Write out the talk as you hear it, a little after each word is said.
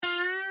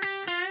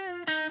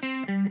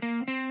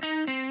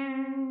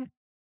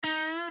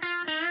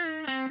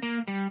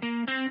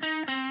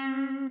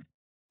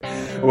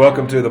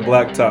Welcome to the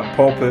Blacktop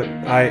Pulpit.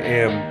 I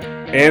am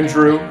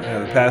Andrew,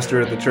 the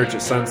pastor at the church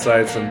at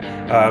Sunsites, and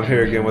I'm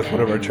here again with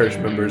one of our church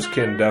members,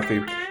 Ken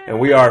Duffy, and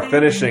we are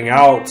finishing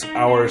out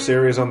our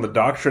series on the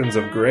doctrines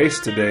of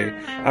grace today.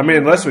 I mean,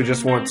 unless we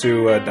just want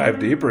to dive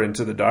deeper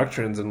into the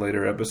doctrines in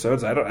later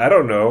episodes. I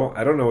don't know.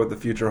 I don't know what the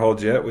future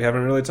holds yet. We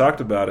haven't really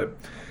talked about it.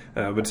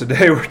 But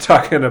today we're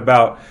talking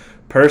about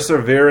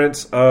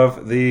perseverance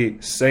of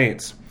the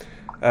saints.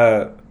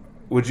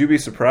 Would you be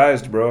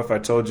surprised, bro, if I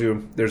told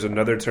you there's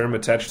another term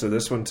attached to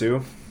this one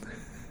too?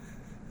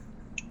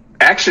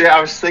 Actually,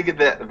 I was thinking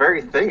that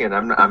very thing, and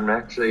I'm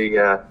actually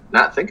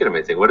not thinking of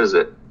anything. What is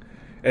it?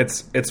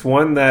 It's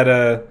one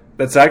that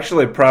that's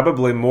actually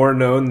probably more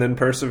known than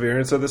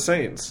perseverance of the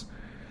saints.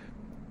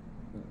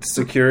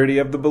 Security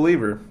of the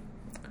believer.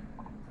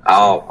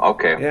 Oh,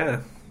 okay.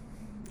 Yeah.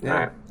 All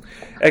right.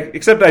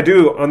 Except I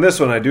do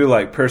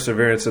like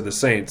perseverance of the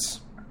saints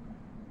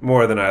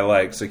more than I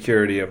like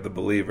security of the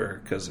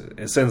believer, because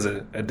it sends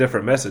a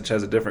different message,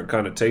 has a different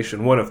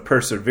connotation, one of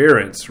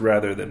perseverance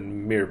rather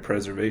than mere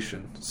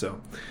preservation.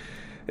 So,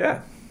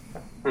 yeah.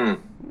 Yeah.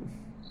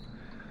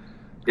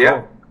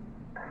 Cool.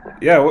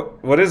 Yeah,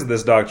 what is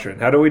this doctrine?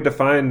 How do we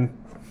define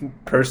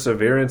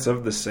perseverance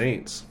of the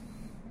saints?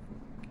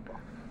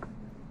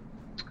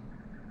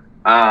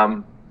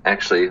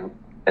 Actually,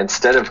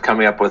 instead of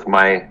coming up with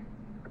my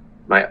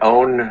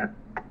own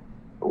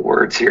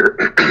words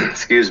here,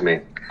 excuse me.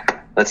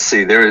 Let's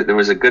see. There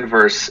was a good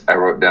verse I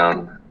wrote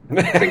down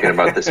thinking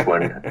about this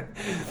one.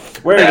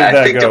 Where did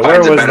that go?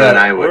 Where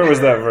was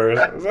that verse?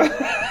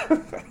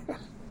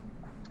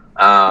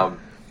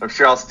 I'm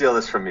sure I'll steal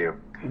this from you.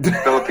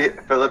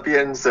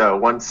 Philippians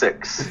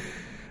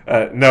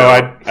 1:6. No,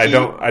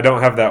 I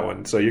don't have that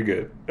one, so you're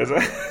good.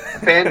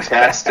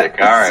 Fantastic.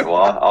 All right,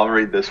 well, I'll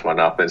read this one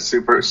up. It's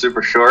super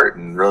short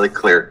and really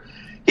clear.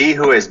 He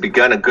who has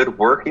begun a good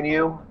work in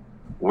you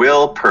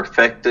will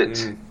perfect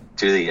it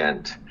to the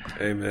end.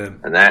 Amen.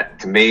 And that,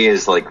 to me,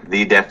 is like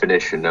the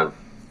definition of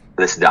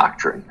this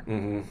doctrine.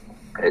 Mm-hmm.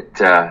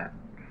 It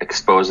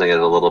exposing it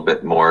a little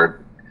bit more.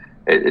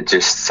 It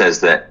just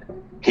says that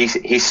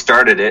he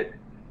started it,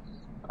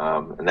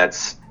 and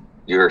that's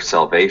your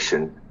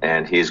salvation,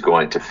 and he's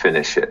going to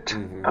finish it.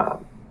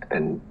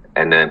 Mm-hmm.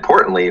 And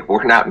importantly,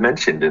 we're not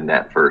mentioned in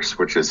that verse,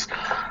 which is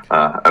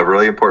a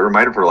really important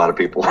reminder for a lot of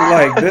people.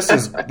 Like this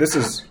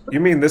is you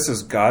mean this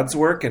is God's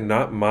work and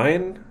not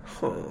mine?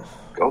 Huh.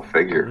 Go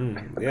figure.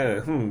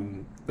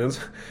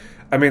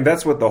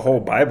 That's what the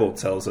whole Bible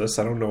tells us.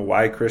 I don't know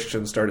why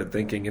Christians started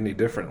thinking any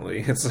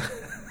differently.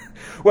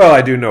 Well,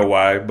 I do know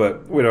why,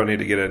 but we don't need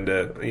to get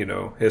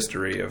into,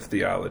 history of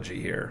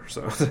theology here.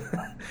 So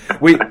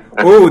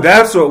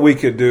that's what we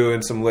could do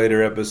in some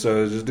later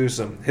episodes, just do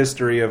some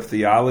history of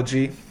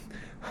theology.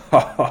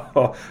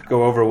 Go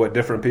over what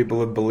different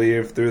people have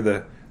believed through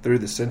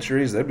the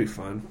centuries. That'd be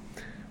fun.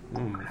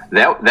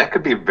 That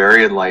could be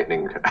very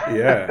enlightening.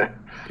 Yeah.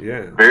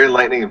 Very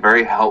enlightening and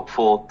very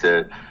helpful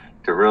to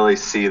really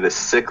see the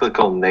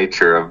cyclical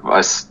nature of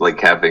us, like,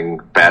 having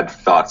bad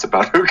thoughts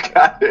about who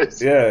God is.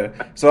 Yeah.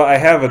 So I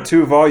have a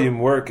 2-volume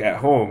work at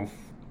home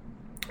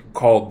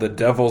called The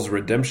Devil's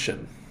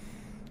Redemption.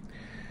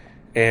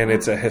 And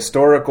it's a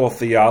historical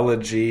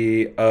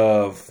theology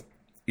of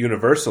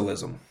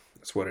universalism.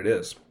 That's what it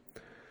is.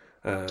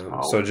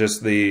 So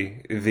just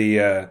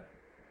the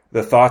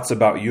thoughts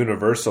about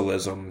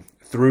universalism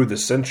through the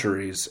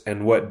centuries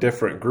and what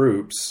different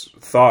groups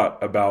thought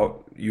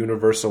about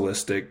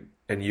universalistic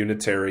and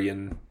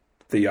Unitarian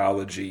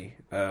theology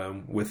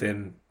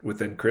within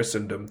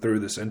Christendom through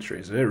the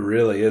centuries. And it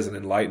really is an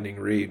enlightening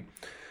read.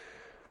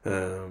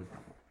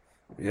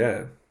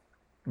 Yeah.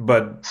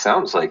 But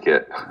sounds like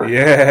it.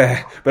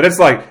 Yeah. But it's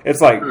like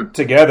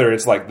together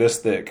it's like this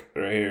thick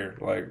right here.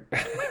 Like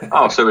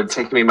oh, so it would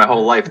take me my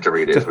whole life to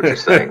read it, is what you're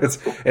saying.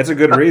 It's a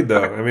good read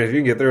though. I mean, if you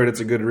can get through it, it's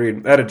a good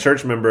read. I had a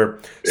church member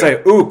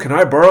say, "Ooh, can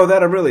I borrow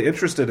that? I'm really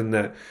interested in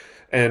that."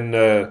 And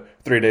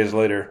 3 days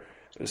later,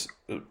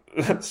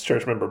 this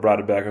church member brought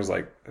it back and was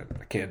like,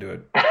 "I can't do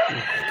it."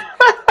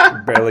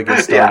 Barely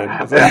get started.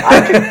 Yeah,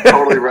 I can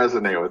totally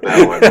resonate with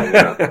that one.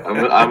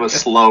 I'm a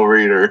slow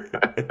reader.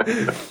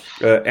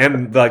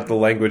 And like the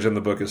language in the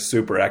book is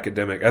super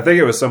academic. I think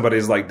it was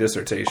somebody's like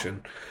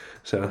dissertation.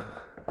 So,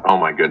 oh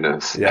my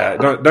goodness. Yeah,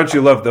 don't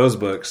you love those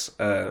books?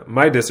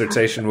 My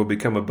dissertation will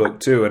become a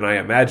book too, and I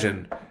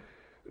imagine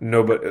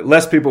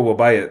less people will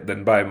buy it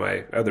than buy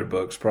my other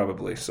books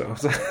probably. So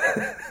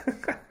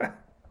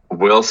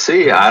we'll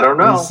see. I don't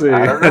know. We'll see.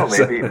 I don't know.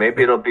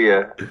 Maybe it'll be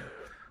a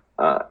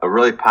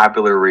really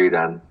popular read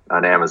on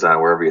Amazon,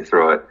 wherever you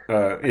throw it.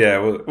 Yeah,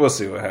 we'll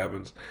see what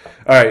happens.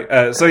 All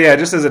right, so yeah,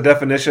 just as a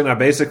definition, I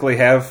basically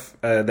have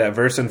that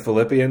verse in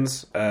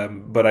Philippians,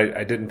 but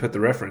I didn't put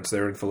the reference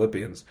there in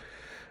Philippians.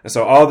 And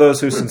so all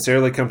those who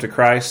sincerely come to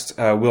Christ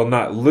will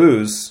not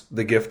lose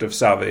the gift of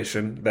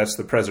salvation. That's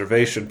the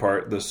preservation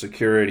part, the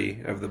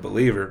security of the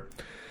believer.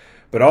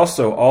 But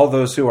also all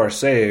those who are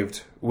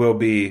saved will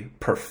be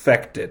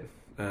perfected.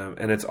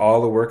 And it's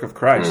all the work of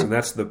Christ, and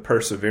that's the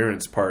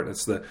perseverance part.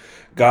 It's the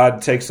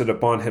God takes it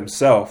upon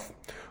himself.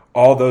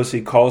 All those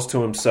he calls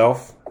to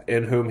himself,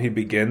 in whom he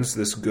begins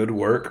this good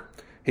work,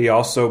 he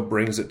also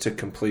brings it to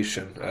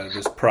completion,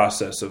 this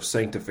process of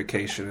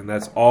sanctification, and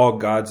that's all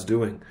God's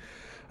doing.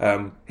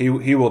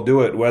 He will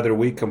do it whether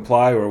we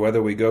comply or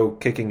whether we go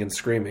kicking and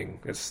screaming.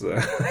 It's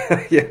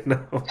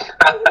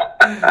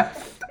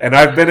And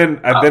I've been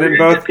in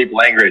both.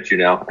 People angry at you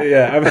now.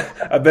 Yeah,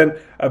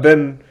 I've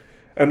been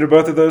under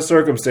both of those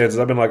circumstances.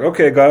 I've been like,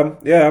 okay,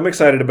 God, yeah, I'm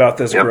excited about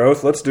this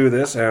growth. Let's do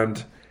this,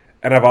 and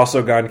I've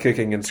also gone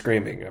kicking and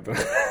screaming.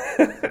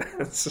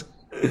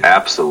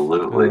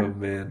 Absolutely. Oh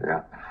man.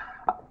 Yeah.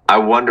 I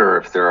wonder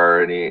if there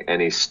are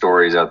any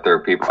stories out there,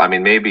 people. I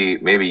mean,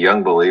 maybe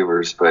young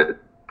believers, but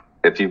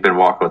if you've been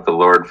walking with the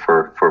Lord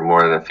for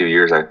more than a few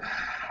years,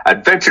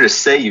 I'd venture to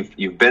say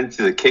you've been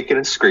through the kicking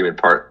and screaming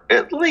part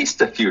at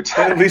least a few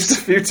times. At least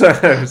a few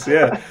times,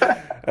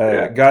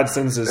 yeah. God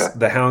sends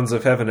the hounds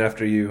of heaven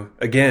after you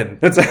again.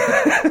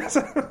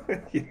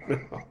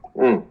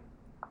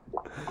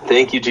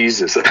 Thank you,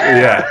 Jesus.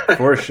 Yeah,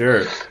 for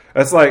sure.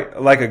 That's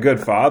like a good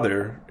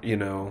father,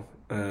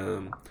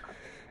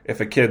 if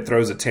a kid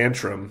throws a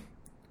tantrum,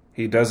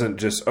 he doesn't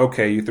just,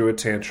 okay, you threw a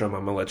tantrum,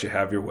 I'm going to let you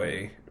have your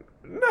way.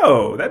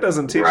 No, that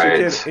doesn't teach your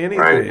kid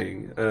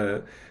anything.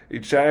 Right.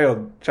 Your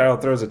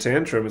child throws a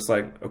tantrum, it's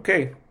like,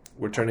 okay,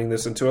 we're turning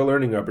this into a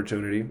learning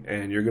opportunity,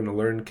 and you're going to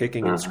learn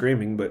kicking and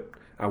screaming, but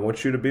I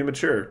want you to be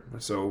mature,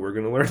 so we're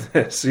going to learn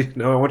this.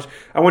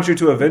 I want you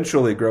to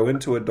eventually grow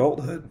into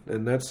adulthood,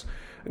 and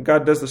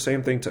God does the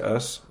same thing to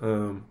us,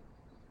 and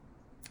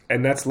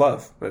that's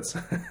love. That's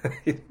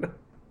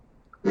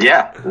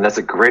Yeah, and that's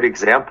a great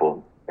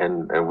example,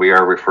 and we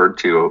are referred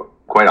to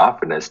quite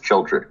often as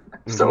children.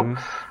 So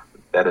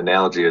that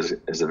analogy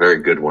is a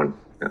very good one.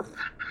 Yeah.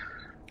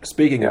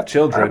 Speaking of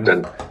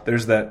children,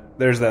 there's that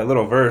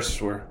little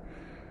verse where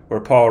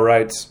Paul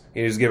writes,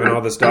 he's given all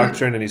this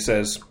doctrine, and he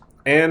says,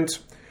 and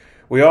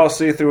we all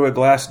see through a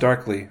glass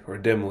darkly or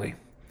dimly.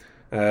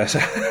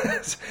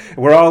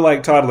 We're all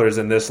like toddlers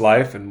in this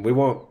life, and we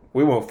won't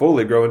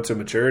fully grow into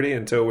maturity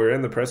until we're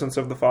in the presence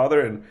of the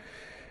Father,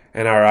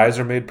 and our eyes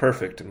are made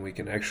perfect, and we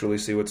can actually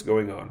see what's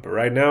going on. But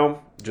right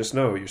now, just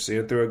know you're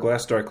seeing through a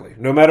glass darkly.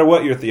 No matter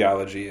what your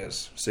theology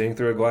is, seeing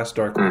through a glass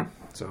darkly.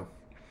 So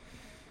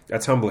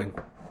that's humbling.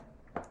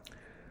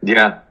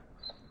 Yeah.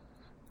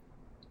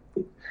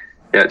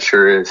 Yeah, it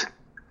sure is.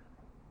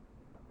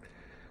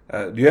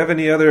 Do you have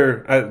any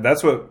other...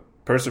 that's what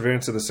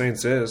Perseverance of the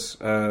Saints is.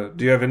 Do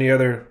you have any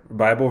other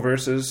Bible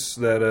verses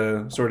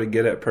that sort of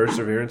get at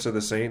Perseverance of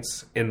the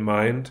Saints in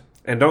mind?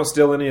 And don't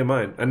steal any of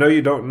mine. I know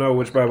you don't know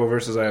which Bible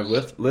verses I have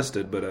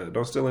listed, but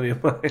don't steal any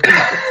of mine.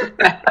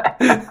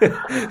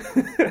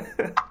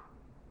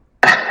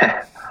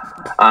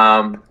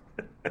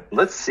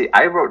 Let's see.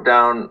 I wrote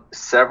down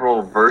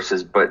several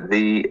verses, but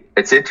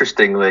it's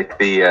interesting. Like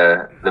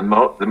the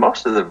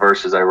most of the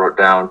verses I wrote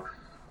down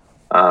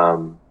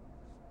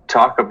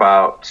talk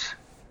about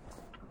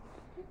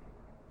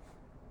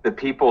the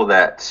people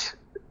that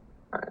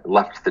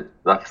left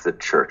the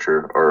church,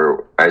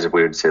 or as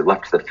we would say,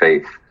 left the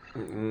faith.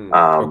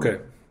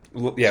 Okay.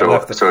 Yeah,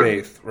 left the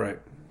faith, right.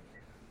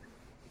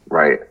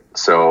 Right.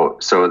 So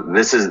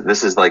this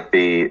is like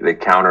the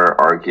counter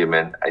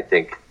argument, I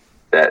think,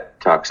 that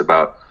talks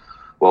about,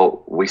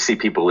 well, we see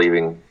people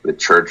leaving the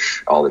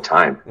church all the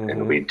time,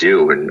 and we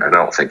do, and I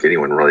don't think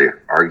anyone really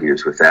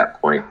argues with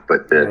that point.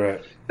 But the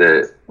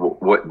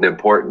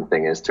important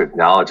thing is to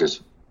acknowledge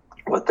is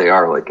what they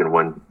are, like in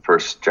 1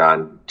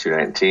 John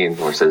 2:19,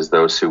 where it says,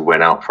 "Those who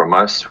went out from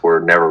us were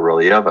never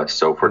really of us."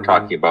 So if we're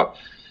talking about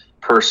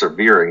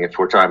persevering, if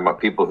we're talking about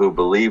people who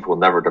believe will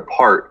never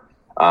depart,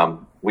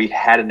 we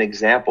had an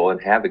example and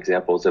have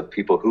examples of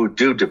people who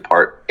do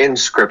depart in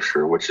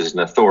Scripture, which is an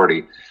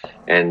authority,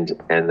 and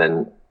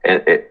then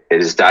it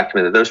is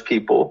documented those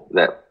people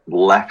that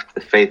left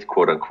the faith,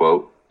 quote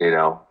unquote,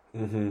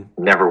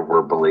 never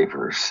were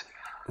believers.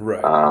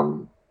 Right.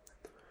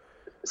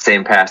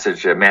 Same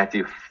passage,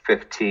 Matthew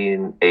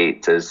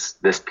 15:8 says,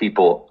 "This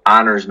people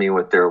honors me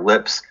with their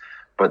lips,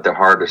 but their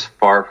heart is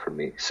far from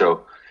me."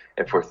 So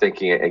if we're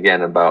thinking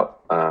again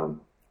about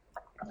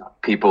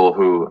people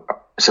who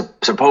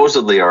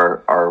supposedly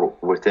are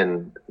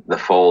within the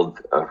fold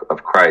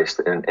of Christ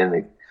and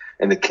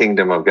in the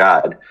kingdom of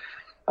God,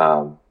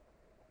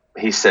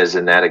 he says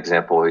in that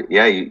example,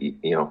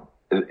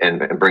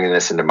 and bringing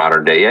this into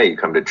modern day, you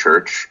come to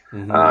church,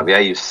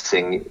 you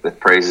sing the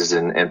praises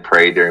and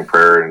pray during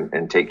prayer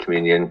and take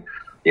communion,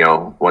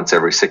 once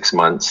every 6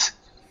 months.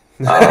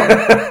 Not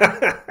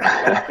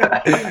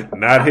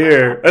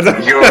here.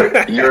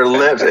 your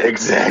lips,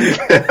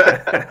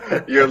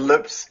 exactly. Your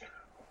lips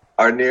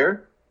are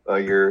near,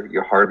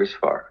 your heart is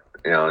far.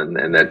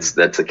 And that's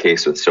the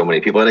case with so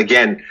many people. And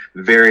again,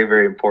 very,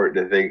 very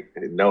important to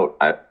note,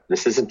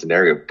 this isn't an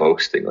area of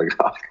boasting. Like,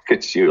 oh, look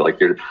at you, like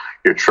you're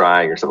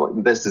trying or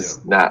something. This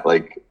is not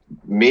like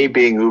me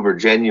being uber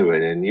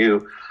genuine and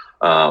you,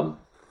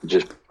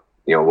 just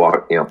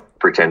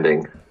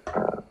pretending,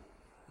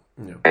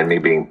 and me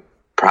being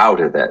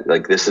proud of that.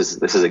 Like this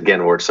is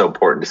again where it's so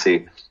important to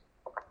see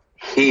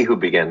he who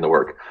began the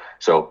work.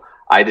 So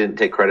I didn't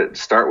take credit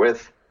to start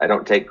with. I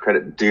don't take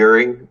credit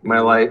during my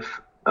life.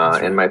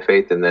 in my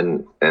faith, and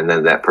then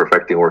that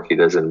perfecting work He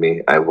does in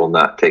me, I will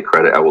not take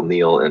credit. I will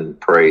kneel and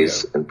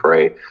praise and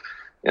pray,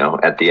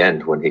 at the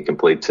end when He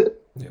completes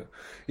it.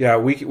 Yeah.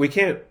 We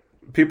can't.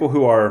 People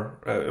who are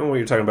what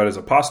you're talking about is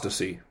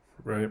apostasy,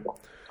 right?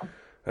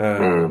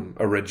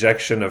 A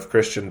rejection of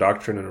Christian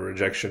doctrine and a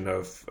rejection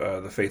of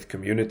the faith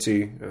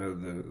community,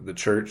 the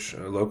church,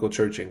 local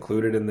church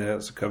included in that,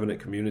 it's a covenant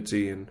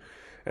community, and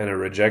a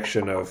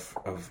rejection of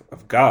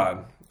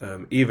God.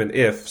 Even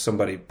if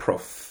somebody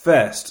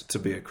professed to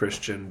be a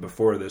Christian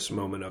before this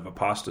moment of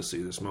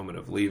apostasy, this moment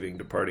of leaving,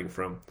 departing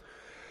from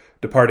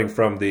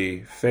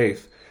the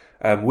faith,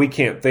 we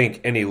can't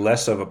think any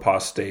less of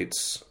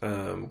apostates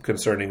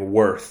concerning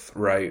worth,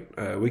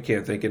 right? We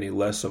can't think any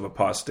less of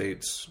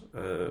apostates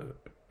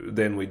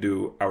than we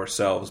do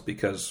ourselves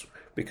because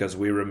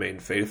we remain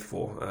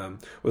faithful.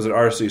 Was it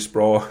R.C.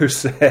 Sproul who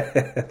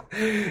said,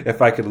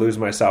 "If I could lose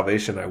my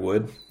salvation, I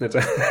would." That's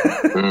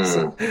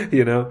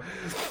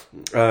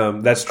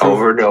true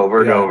over and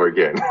over and over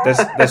again.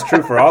 That's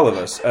true for all of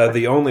us.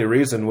 The only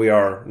reason we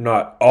are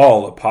not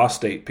all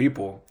apostate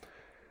people,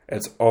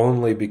 it's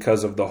only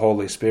because of the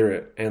Holy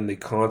Spirit and the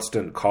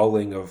constant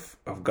calling of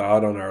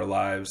God on our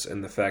lives,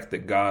 and the fact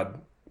that God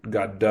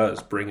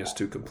does bring us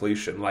to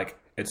completion. Like,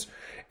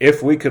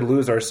 if we could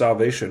lose our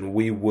salvation,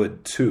 we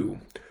would too.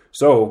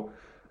 So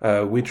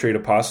we treat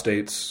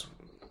apostates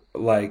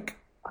like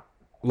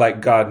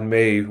God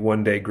may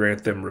one day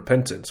grant them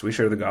repentance. We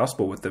share the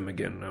gospel with them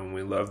again, and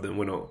we love them.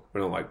 We don't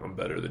like, I'm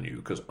better than you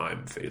because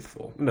I'm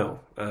faithful. No,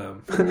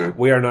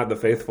 we are not the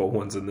faithful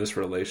ones in this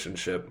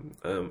relationship.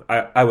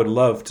 I would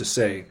love to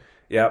say,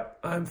 yep,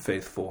 I'm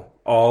faithful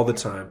all the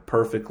time,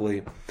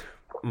 perfectly,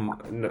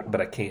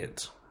 but I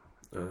can't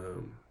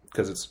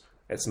because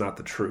it's not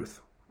the truth.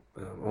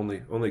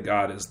 Only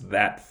God is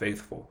that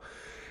faithful.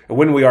 And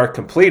when we are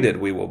completed,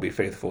 we will be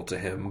faithful to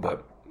Him.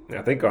 But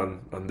I think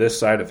on this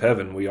side of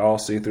heaven, we all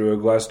see through a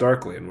glass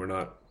darkly, and we're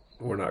not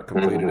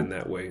completed in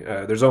that way.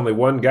 There's only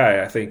one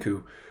guy, I think,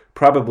 who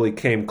probably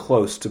came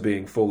close to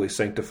being fully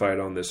sanctified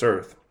on this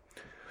earth,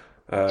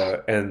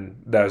 and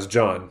that was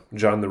John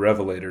the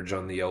Revelator,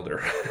 John the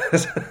Elder.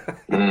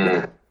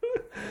 And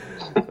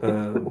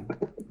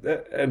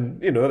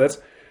that's.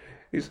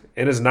 He's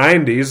in his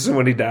 90s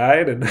when he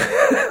died, and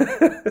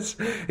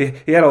he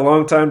had a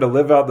long time to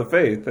live out the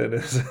faith.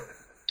 And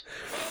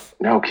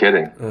no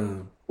kidding.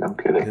 No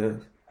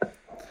kidding.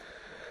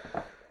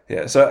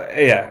 Yeah. So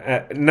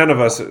none of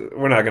us,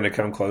 we're not going to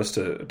come close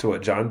to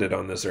what John did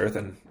on this earth,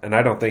 and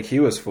I don't think he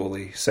was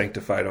fully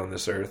sanctified on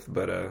this earth.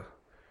 But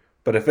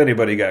if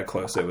anybody got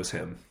close, it was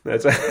him.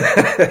 That's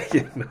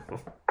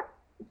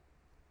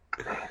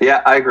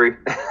Yeah, I agree.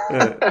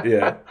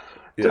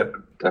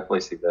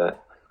 Definitely see that.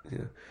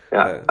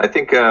 Yeah, I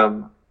think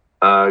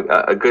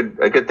a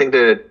good thing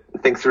to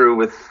think through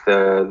with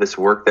this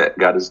work that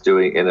God is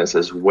doing in us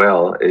as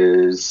well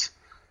is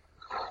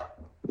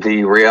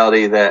the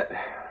reality that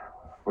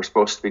we're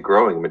supposed to be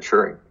growing,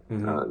 maturing.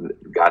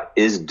 God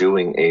is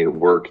doing a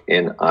work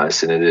in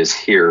us, and it is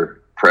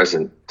here,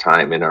 present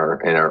time in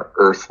our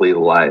earthly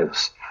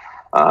lives.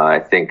 I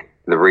think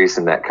the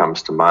reason that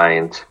comes to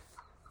mind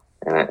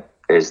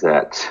is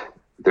that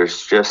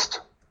there's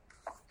just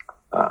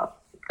I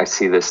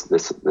see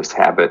this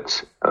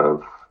habit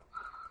of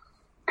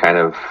kind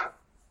of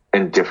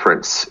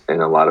indifference in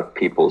a lot of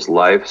people's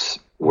lives,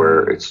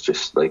 where it's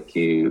just like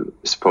you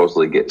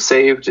supposedly get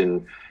saved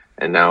and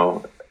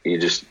now you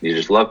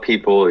just love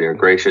people, you're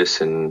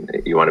gracious,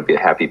 and you want to be a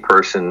happy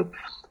person,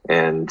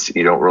 and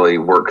you don't really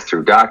work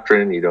through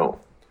doctrine, you don't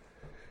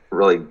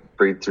really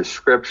read through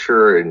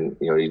scripture, and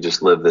you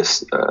just live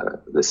this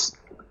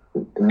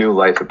new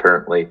life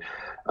apparently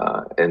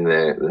in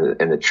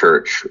the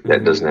church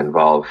that doesn't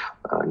involve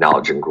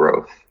knowledge and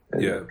growth.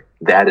 And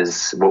that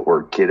is what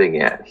we're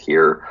getting at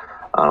here.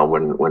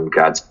 When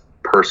God's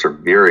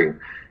persevering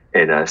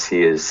in us,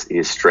 He is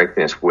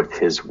strengthening us with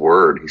His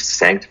Word. He's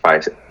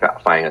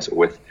sanctifying us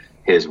with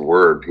His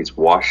Word. He's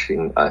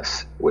washing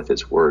us with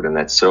His Word, and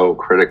that's so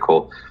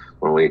critical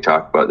when we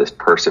talk about this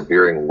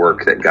persevering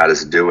work that God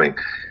is doing,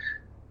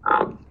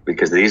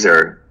 because these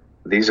are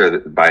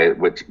by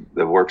which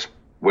the works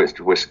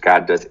which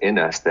God does in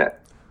us that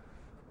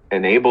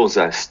enables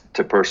us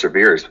to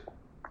persevere.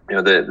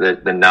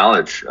 The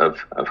knowledge of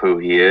who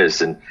He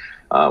is, and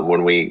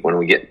when we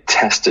get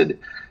tested,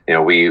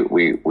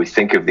 we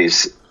think of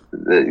these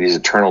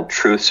eternal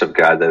truths of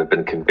God that have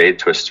been conveyed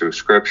to us through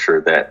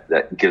Scripture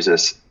that gives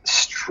us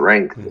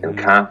strength and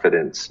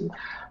confidence. And,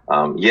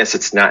 yes,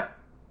 it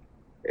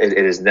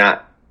is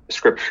not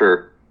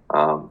Scripture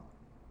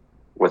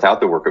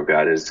without the work of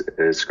God is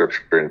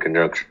Scripture in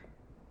conjunction.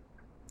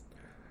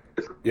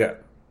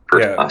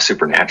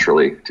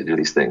 Supernaturally to do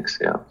these things.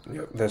 Yeah,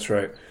 that's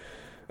right.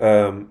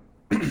 There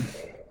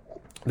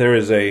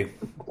is a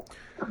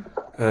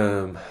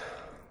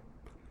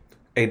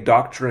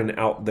doctrine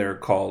out there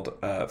called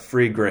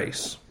free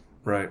grace,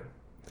 right?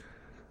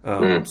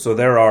 So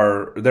there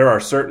are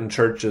certain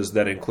churches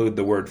that include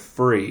the word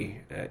free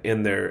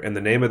in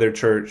the name of their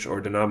church,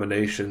 or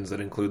denominations that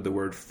include the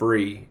word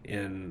free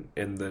in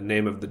the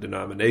name of the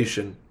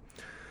denomination.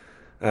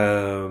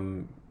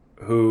 who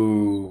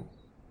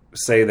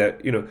say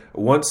that,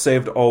 once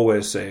saved,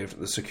 always saved.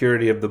 The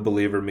security of the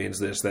believer means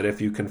this, that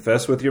if you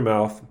confess with your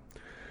mouth,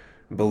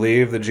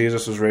 believe that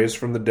Jesus was raised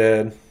from the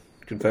dead,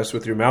 confess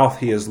with your mouth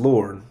he is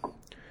Lord,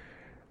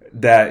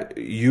 that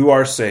you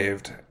are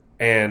saved.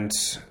 And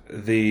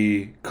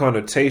the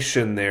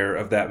connotation there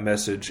of that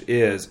message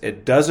is,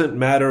 it doesn't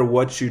matter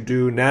what you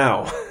do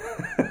now.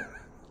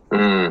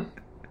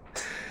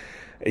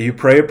 You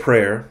pray a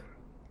prayer.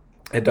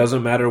 It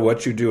doesn't matter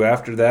what you do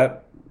after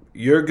that.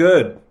 You're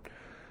good.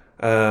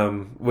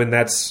 When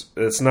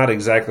that's not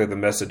exactly the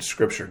message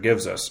Scripture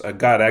gives us.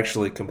 God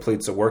actually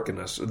completes a work in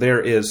us.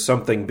 There is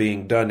something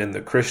being done in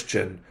the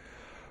Christian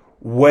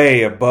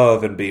way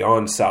above and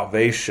beyond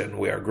salvation.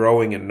 We are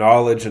growing in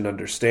knowledge and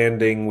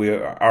understanding.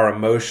 Our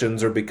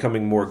emotions are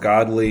becoming more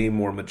godly,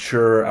 more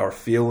mature. Our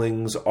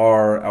feelings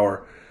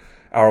are,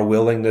 our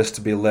willingness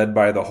to be led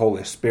by the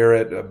Holy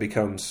Spirit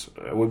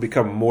we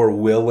become more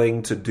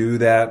willing to do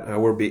that.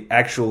 We're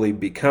actually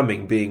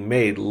being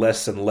made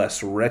less and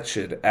less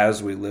wretched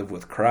as we live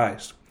with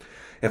Christ.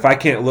 If I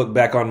can't look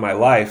back on my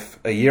life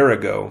a year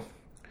ago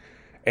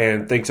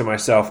and think to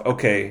myself,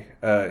 okay,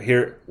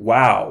 man,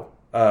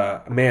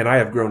 I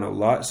have grown a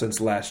lot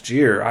since last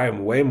year. I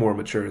am way more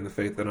mature in the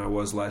faith than I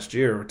was last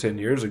year or 10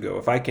 years ago.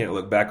 If I can't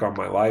look back on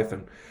my life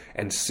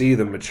and see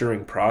the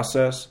maturing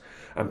process,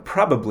 I'm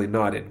probably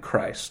not in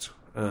Christ.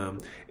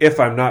 If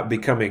I'm not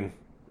becoming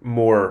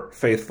more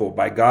faithful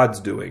by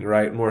God's doing,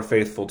 right? More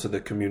faithful to the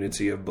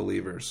community of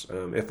believers.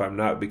 If I'm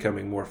not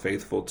becoming more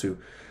faithful to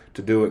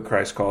do what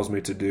Christ calls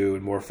me to do,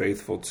 and more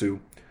faithful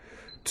to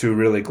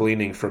really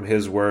gleaning from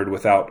His Word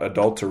without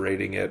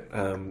adulterating it,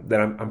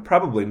 then I'm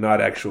probably not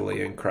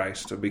actually in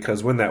Christ.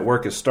 Because when that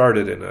work is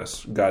started in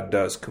us, God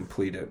does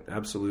complete it.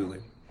 Absolutely.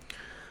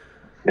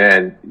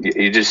 And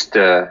you just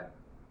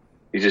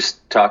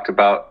talked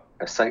about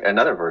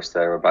another verse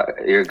there about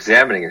you're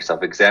examining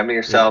yourself. Examine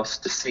yourselves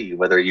to see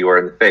whether you are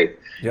in the faith.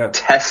 Yeah.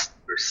 Test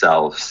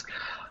yourselves.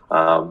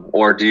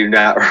 Or do you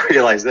not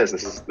realize this?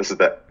 This is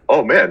that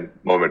oh man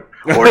moment.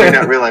 Or do you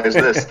not realize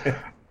this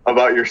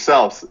about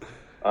yourselves?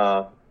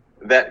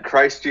 That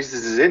Christ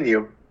Jesus is in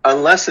you,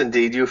 unless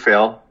indeed you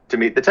fail to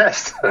meet the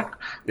test.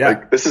 Yeah.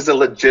 Like, this is a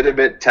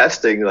legitimate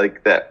testing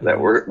that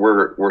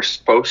we're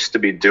supposed to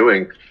be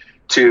doing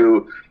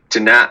to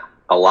not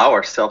allow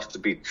ourselves to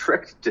be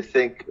tricked to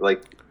think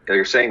like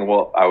you're saying,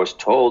 well, I was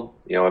told,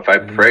 if I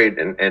prayed,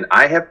 and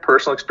I have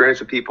personal experience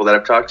with people that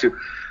I've talked to,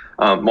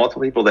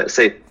 multiple people that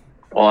say,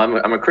 well,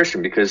 I'm a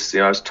Christian because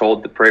I was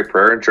told to pray a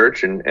prayer in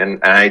church,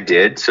 and I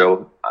did,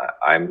 so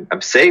I'm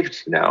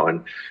saved now.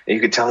 And you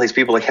could tell these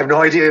people have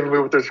no idea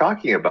what they're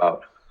talking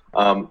about.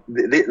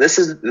 This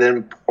is the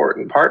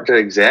important part to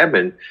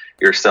examine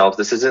yourself.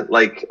 This isn't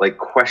like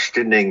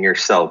questioning your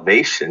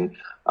salvation.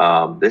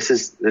 This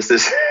is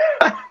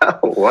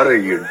what are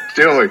you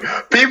doing?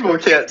 People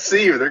can't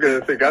see you. They're going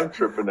to think I'm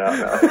tripping out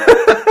now.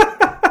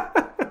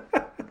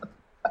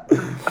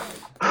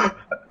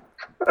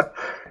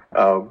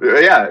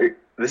 Yeah,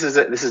 this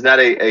is not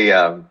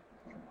a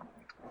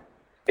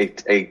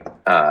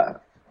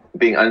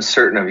being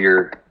uncertain of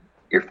your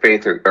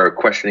faith or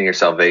questioning your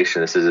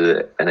salvation. This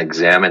is an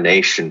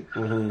examination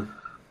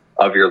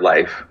of your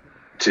life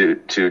to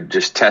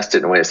just test it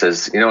in a way that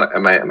says,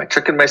 am I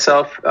tricking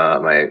myself?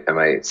 Am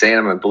I saying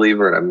I'm a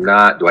believer and I'm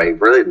not? Do I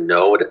really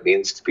know what it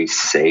means to be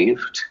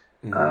saved?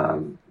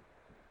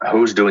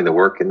 Who's doing the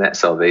work in that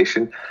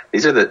salvation?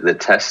 These are the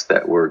tests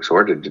that we're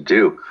exhorted to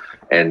do.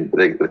 And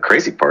the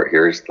crazy part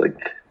here is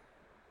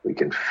we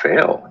can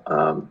fail.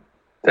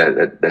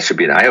 That should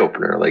be an eye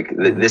opener.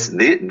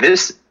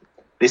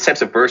 These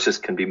types of verses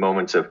can be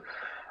moments of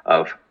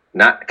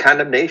not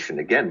condemnation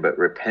again, but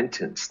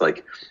repentance.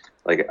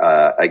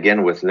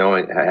 Again, with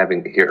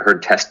having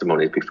heard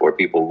testimonies before,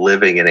 people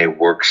living in a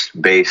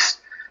works-based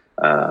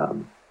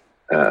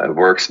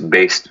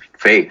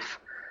faith,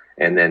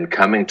 and then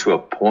coming to a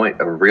point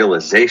of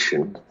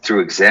realization through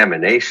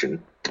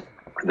examination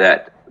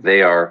that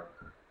they are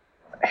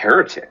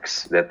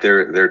heretics, that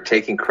they're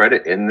taking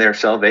credit in their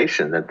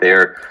salvation, that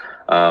they're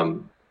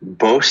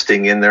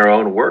boasting in their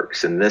own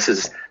works, and this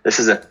is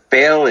a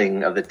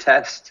failing of the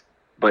test.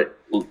 But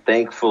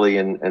thankfully,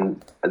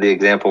 in the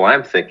example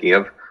I'm thinking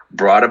of,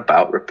 brought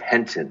about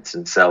repentance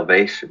and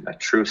salvation, a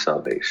true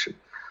salvation.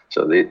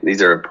 So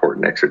these are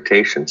important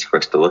exhortations for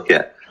us to look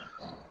at.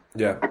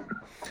 Yeah.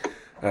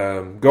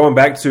 Going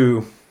back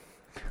to,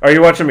 are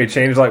you watching me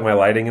change my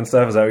lighting and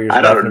stuff? Is that what you're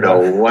talking about? I don't know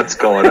what's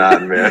going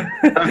on, man.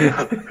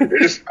 You're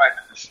just trying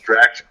to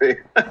distract me.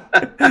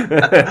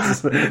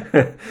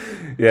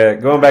 Yeah,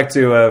 going back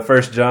to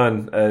 1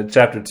 John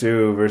chapter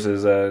 2,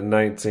 verses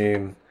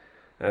 19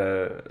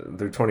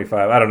 through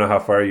 25. I don't know how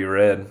far you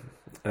read.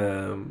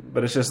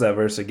 But it's just that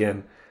verse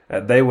again.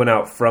 They went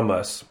out from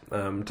us.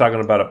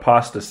 Talking about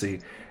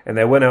apostasy. And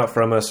they went out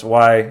from us.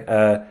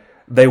 Why?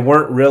 They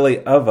weren't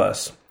really of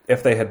us.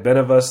 If they had been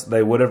of us,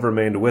 they would have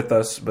remained with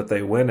us. But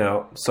they went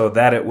out so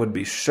that it would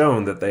be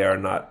shown that they are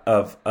not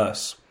of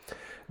us.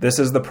 This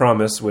is the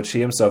promise which he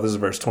himself, this is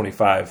verse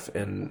 25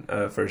 in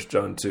 1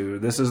 John 2.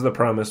 This is the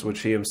promise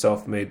which he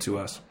himself made to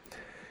us,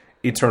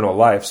 eternal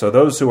life. So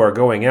those who are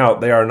going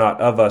out, they are not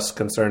of us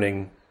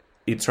concerning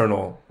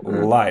eternal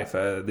life.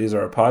 These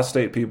are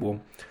apostate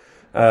people.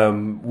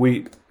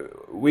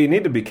 We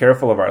need to be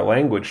careful of our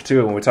language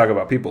too when we talk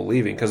about people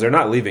leaving, because they're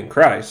not leaving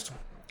Christ.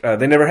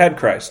 They never had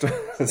Christ.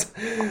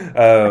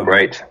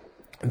 Right.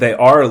 They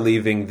are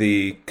leaving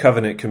the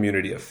covenant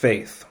community of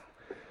faith,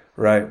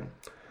 right?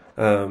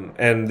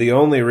 And the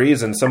only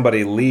reason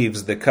somebody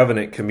leaves the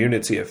covenant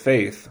community of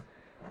faith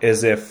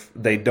is if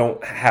they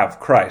don't have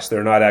Christ.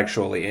 They're not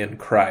actually in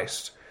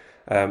Christ.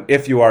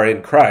 If you are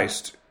in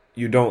Christ,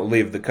 you don't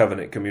leave the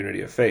covenant community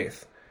of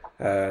faith.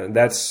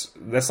 That's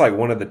like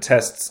one of the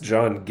tests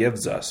John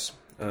gives us.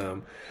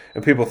 And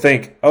people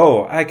think,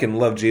 oh, I can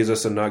love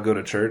Jesus and not go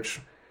to church.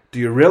 Do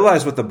you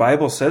realize what the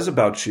Bible says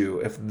about you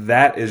if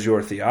that is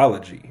your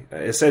theology?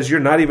 It says you're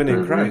not even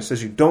in Christ. It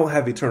says you don't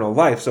have eternal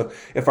life. So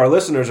if our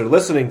listeners are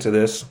listening to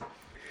this,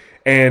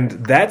 and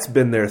that's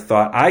been their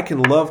thought, I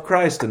can love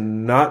Christ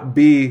and not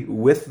be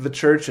with the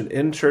church and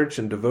in church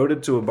and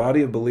devoted to a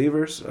body of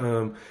believers,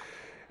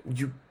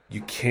 you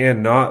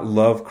cannot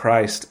love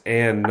Christ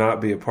and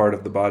not be a part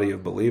of the body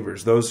of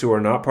believers. Those who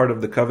are not part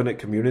of the covenant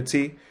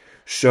community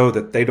show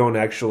that they don't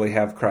actually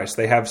have Christ.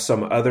 They have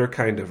some other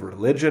kind of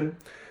religion.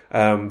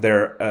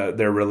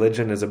 Their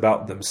religion is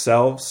about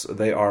themselves.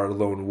 They are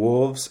lone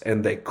wolves,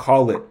 and they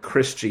call it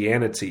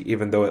Christianity,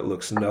 even though it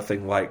looks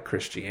nothing like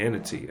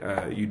Christianity.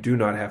 You do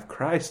not have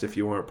Christ if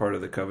you aren't part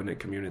of the covenant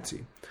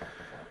community.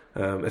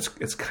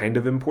 It's kind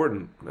of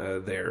important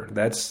there.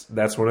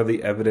 That's one of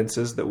the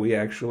evidences that we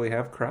actually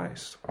have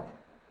Christ.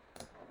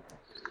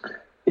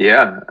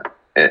 Yeah,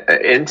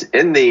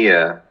 in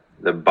the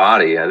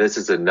body. This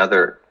is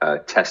another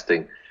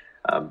testing.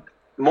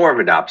 More of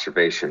an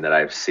observation that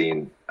I've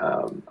seen.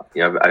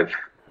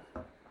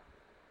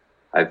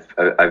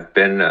 I've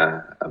been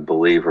a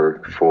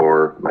believer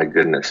for, my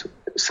goodness,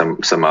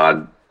 some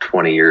odd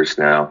 20 years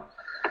now,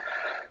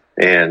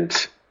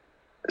 and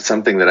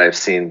something that I've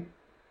seen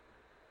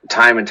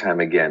time and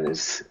time again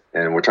is,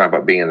 and we're talking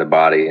about being in the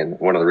body, and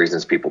one of the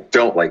reasons people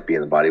don't like being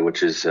in the body,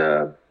 which is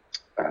what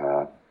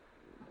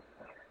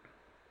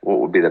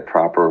would be the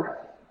proper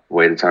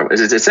way to talk about,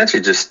 is it's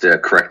essentially just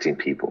correcting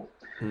people.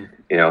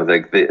 You know,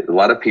 a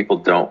lot of people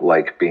don't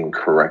like being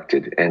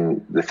corrected,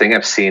 and the thing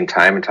I've seen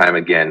time and time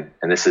again,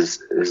 and this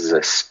is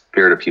a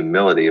spirit of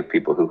humility of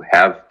people who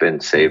have been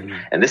saved,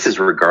 and this is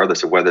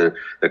regardless of whether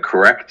the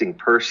correcting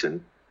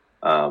person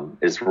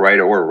is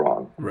right or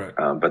wrong, right.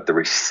 But the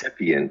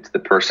recipient, the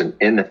person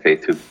in the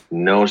faith who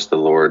knows the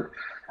Lord,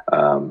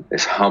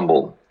 is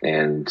humble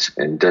and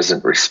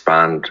doesn't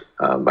respond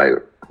by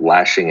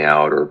lashing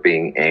out or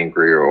being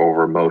angry or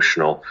over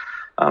emotional.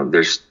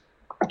 There's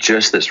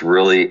just this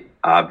really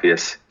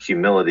obvious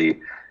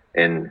humility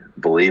in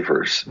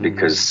believers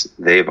because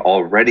they've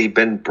already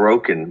been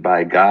broken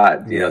by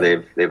God. You know,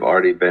 they've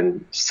already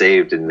been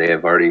saved, and they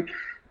have already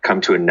come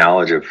to a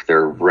knowledge of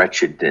their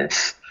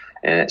wretchedness.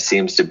 And it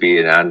seems to be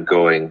an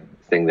ongoing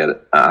thing,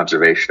 that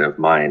observation of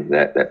mine,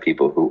 that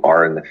people who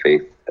are in the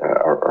faith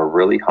are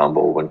really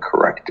humble when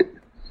corrected.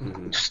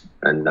 Just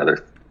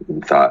another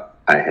thought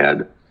I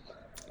had.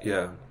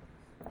 Yeah,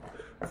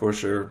 for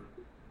sure.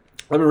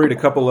 Let me read a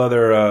couple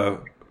other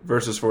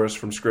verses for us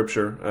from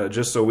Scripture,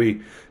 just so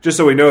we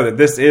know that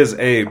this is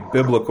a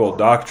biblical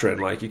doctrine.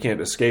 Like, you can't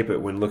escape it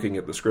when looking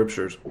at the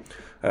Scriptures.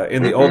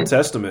 In the Old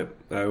Testament,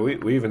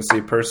 we even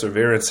see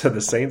perseverance of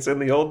the saints in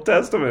the Old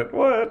Testament.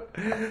 What?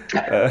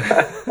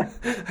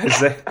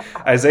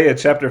 Isaiah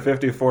chapter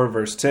 54,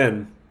 verse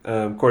 10.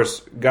 Of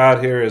course,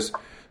 God here is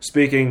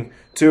speaking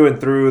to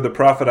and through the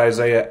prophet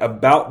Isaiah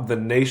about the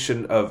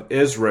nation of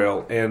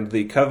Israel, and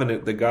the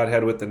covenant that God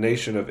had with the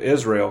nation of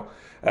Israel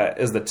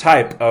is the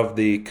type of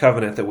the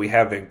covenant that we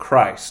have in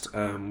Christ.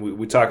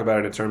 We talk about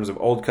it in terms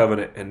of Old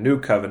Covenant and New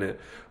Covenant,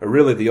 but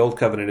really the Old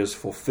Covenant is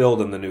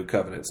fulfilled in the New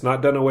Covenant. It's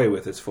not done away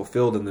with, it's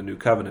fulfilled in the New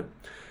Covenant.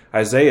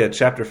 Isaiah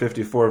chapter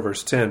 54,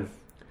 verse 10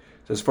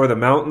 says, "For the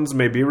mountains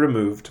may be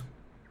removed,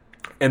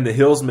 and the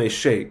hills may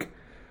shake,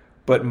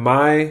 but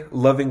my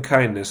loving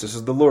kindness," this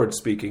is the Lord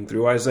speaking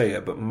through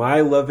Isaiah, "but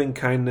my loving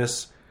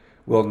kindness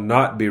will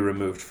not be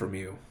removed from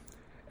you,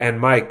 and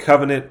my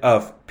covenant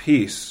of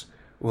peace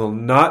will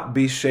not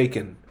be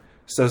shaken,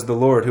 says the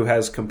Lord who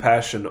has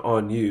compassion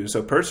on you."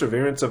 So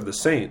perseverance of the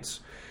saints,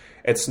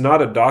 it's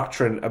not a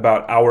doctrine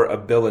about our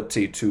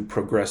ability to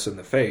progress in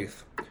the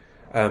faith.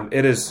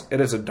 It is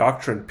a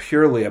doctrine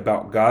purely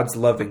about God's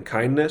loving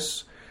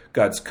kindness,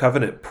 God's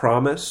covenant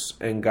promise,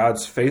 and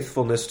God's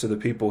faithfulness to the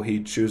people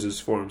he chooses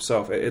for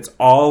himself. It's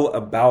all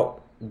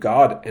about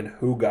God and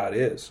who God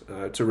is.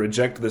 To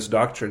reject this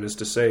doctrine is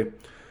to say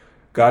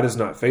God is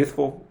not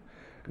faithful,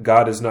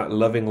 God is not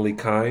lovingly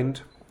kind,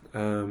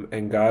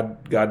 and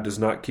God does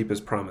not keep his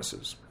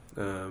promises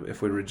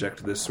if we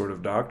reject this sort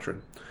of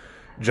doctrine.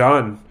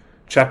 John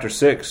chapter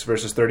 6,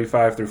 verses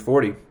 35 through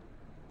 40.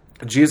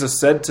 Jesus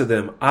said to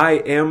them, "I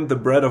am the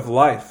bread of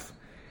life.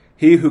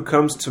 He who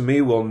comes to me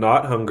will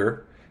not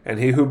hunger, and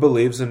he who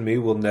believes in me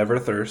will never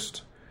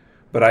thirst.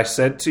 But I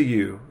said to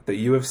you that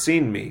you have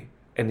seen me,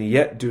 and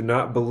yet do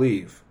not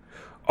believe.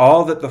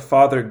 All that the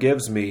Father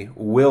gives me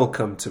will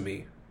come to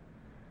me,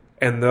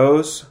 And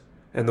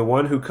the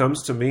one who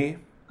comes to me,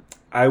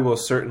 I will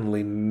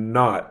certainly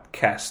not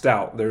cast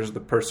out. There's the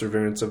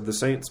perseverance of the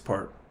saints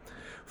part.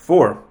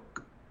 For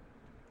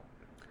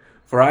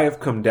I have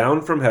come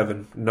down from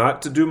heaven,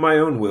 not to do my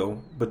own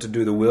will, but to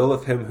do the will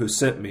of him who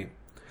sent me.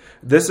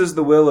 This is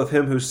the will of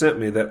him who sent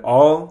me, that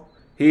all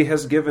he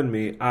has given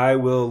me I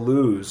will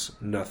lose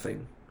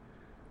nothing,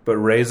 but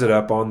raise it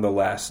up on the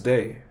last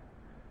day.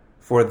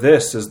 For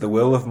this is the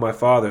will of my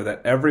Father,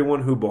 that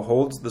everyone who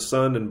beholds the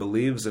Son and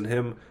believes in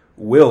him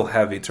will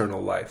have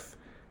eternal life,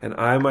 and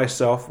I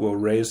myself will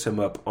raise him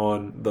up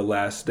on the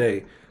last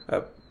day.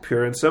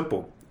 Pure and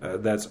simple.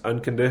 That's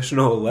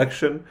unconditional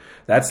election,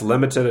 that's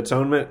limited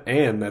atonement,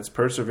 and that's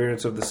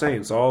perseverance of the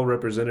saints, all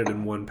represented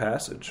in one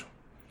passage.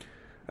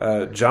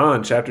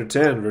 John chapter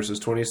 10, verses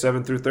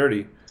 27 through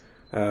 30.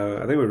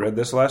 I think we read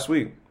this last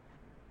week.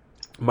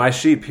 My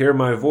sheep hear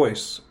my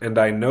voice, and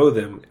I know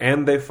them,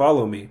 and they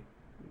follow me.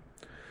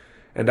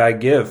 And I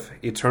give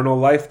eternal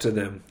life to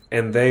them,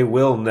 and they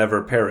will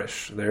never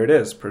perish. There it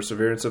is,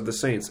 perseverance of the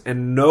saints.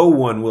 And no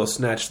one will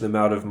snatch them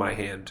out of my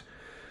hand.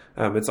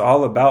 It's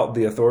all about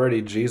the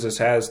authority Jesus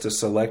has to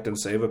select and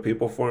save a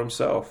people for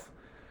himself.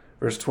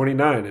 Verse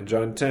 29 in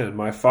John 10,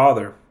 my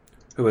Father,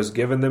 who has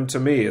given them to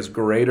me, is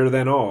greater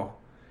than all,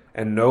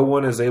 and no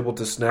one is able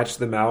to snatch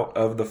them out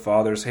of the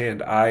Father's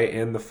hand. I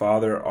and the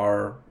Father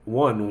are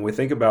one. When we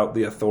think about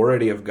the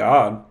authority of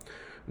God,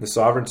 the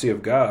sovereignty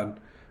of God,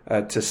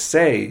 to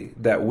say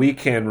that we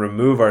can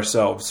remove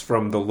ourselves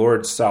from the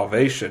Lord's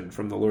salvation,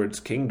 from the Lord's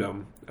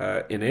kingdom,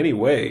 in any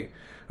way,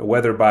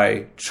 whether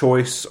by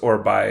choice or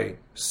by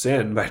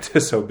sin, by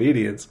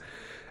disobedience,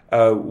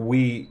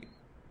 we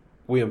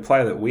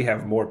imply that we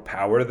have more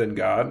power than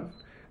God,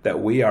 that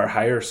we are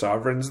higher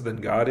sovereigns than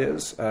God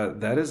is.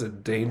 That is a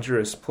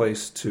dangerous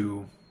place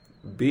to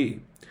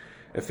be.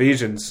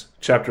 Ephesians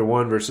chapter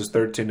 1, verses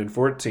 13 and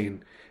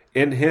 14.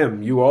 In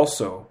him you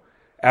also,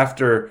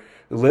 after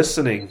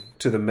listening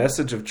to the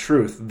message of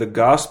truth, the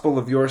gospel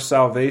of your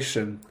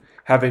salvation,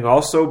 having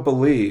also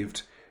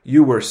believed,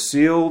 you were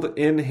sealed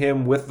in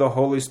him with the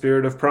Holy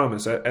Spirit of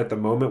promise. At the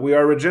moment we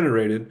are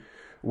regenerated,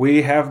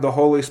 we have the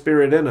Holy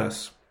Spirit in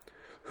us,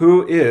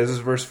 who is,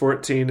 verse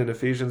 14 in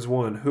Ephesians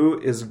 1, who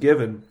is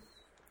given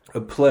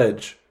a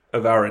pledge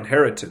of our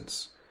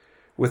inheritance,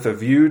 with a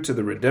view to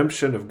the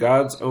redemption of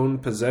God's own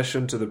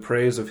possession to the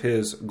praise of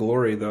his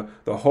glory. The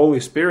Holy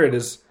Spirit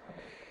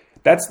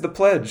that's the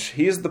pledge.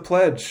 He's the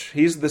pledge.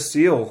 He's the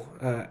seal.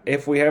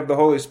 If we have the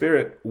Holy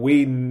Spirit,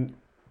 we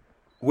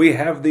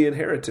have the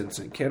inheritance.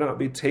 It cannot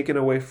be taken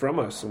away from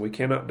us, and we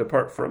cannot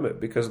depart from it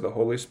because the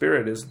Holy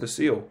Spirit is the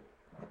seal.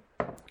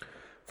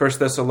 1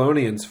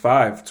 Thessalonians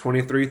 5,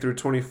 23 through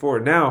 24.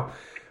 Now,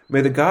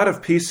 may the God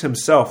of peace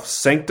himself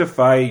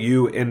sanctify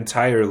you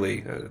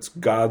entirely. It's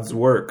God's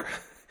work.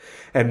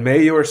 And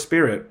may your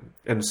spirit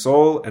and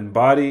soul and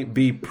body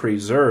be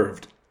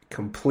preserved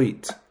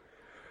complete,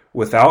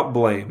 without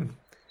blame,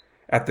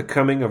 at the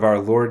coming of our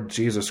Lord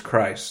Jesus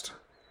Christ.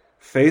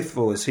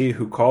 Faithful is he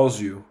who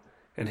calls you,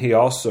 and he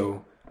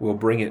also will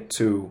bring it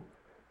to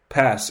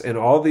pass. In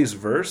all these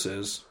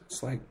verses,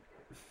 it's like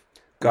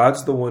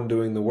God's the one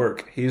doing the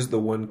work. He's the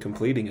one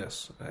completing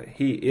us.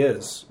 He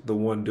is the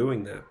one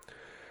doing that.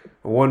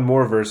 One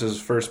more verse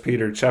is 1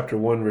 Peter chapter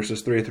 1,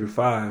 verses 3 through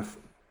 5.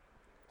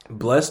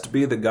 Blessed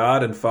be the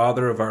God and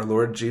Father of our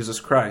Lord Jesus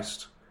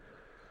Christ,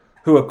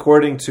 who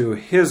according to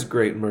his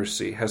great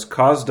mercy has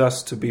caused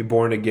us to be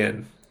born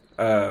again.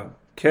 To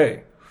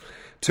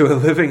a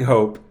living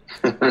hope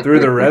through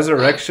the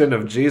resurrection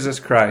of Jesus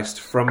Christ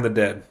from the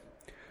dead.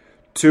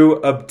 To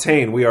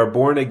obtain, we are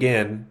born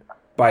again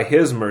by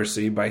his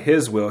mercy, by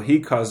his will. He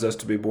caused us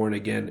to be born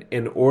again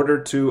in order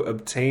to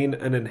obtain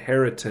an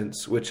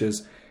inheritance which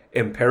is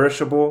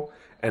imperishable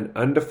and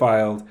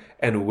undefiled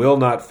and will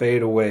not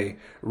fade away,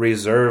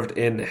 reserved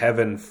in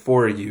heaven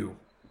for you.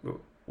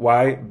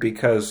 Why?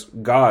 Because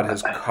God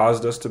has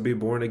caused us to be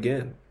born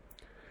again.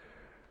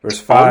 Verse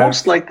 5.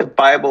 Almost like the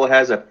Bible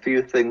has a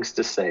few things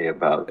to say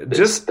about this.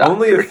 Just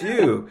only a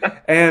few.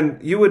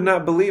 And you would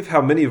not believe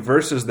how many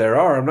verses there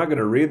are. I'm not going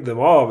to read them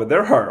all, but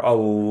there are a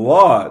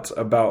lot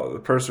about the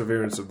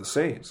perseverance of the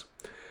saints.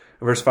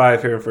 Verse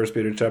 5 here in 1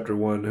 Peter chapter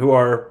 1, who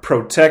are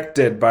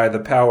protected by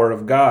the power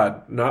of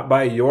God, not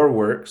by your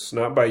works,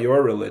 not by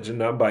your religion,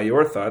 not by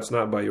your thoughts,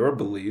 not by your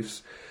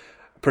beliefs,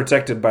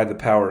 protected by the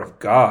power of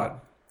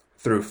God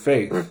through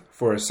faith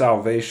for a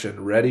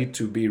salvation ready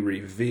to be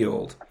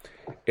revealed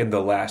in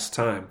the last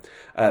time.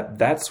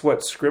 That's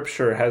what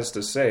Scripture has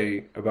to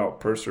say about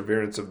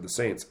perseverance of the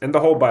saints. And the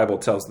whole Bible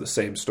tells the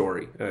same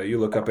story. You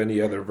look up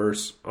any other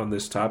verse on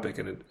this topic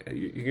and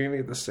you're going to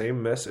get the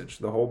same message.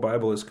 The whole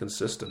Bible is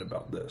consistent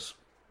about this.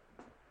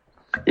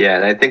 Yeah,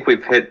 and I think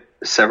we've hit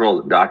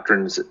several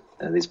doctrines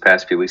in these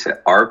past few weeks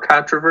that are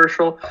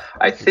controversial.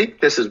 I think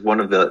this is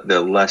one of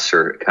the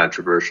lesser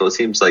controversial. It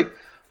seems like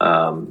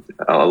a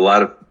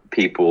lot of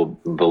people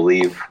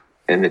believe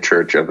in the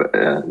church of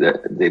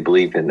they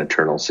believe in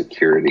eternal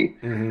security,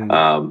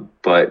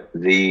 but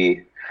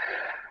the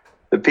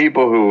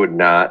people who would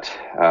not,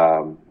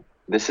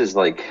 this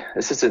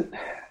isn't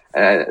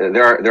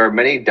there are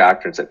many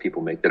doctrines that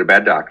people make that are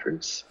bad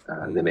doctrines.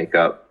 They make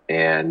up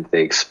and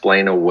they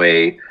explain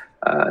away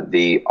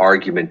the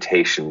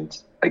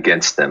argumentations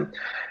against them.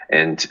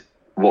 And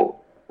what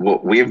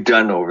we've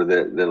done over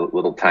the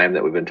little time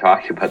that we've been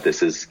talking about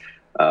this is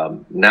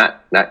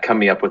not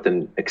coming up with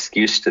an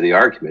excuse to the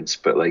arguments,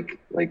 but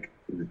like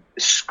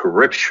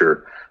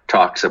Scripture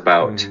talks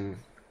about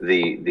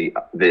the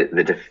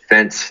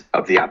defense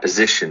of the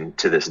opposition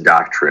to this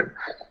doctrine.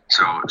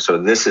 So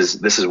this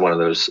is one of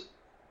those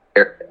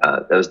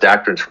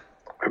doctrines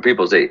where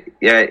people say,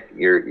 yeah,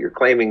 you're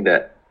claiming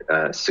that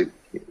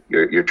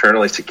you're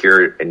eternally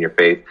secure in your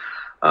faith,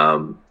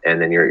 and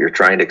then you're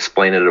trying to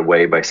explain it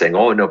away by saying,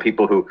 oh no,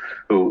 people who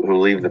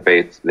leave the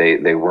faith,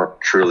 they weren't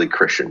truly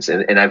Christians,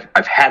 and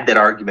I've had that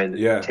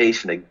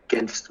argumentation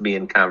against me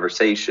in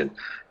conversation.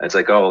 And it's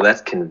like, oh,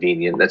 that's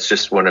convenient. That's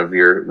just one of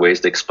your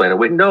ways to explain it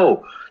away.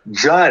 No,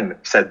 John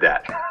said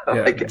that.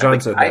 Yeah, John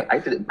said that. I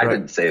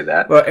didn't say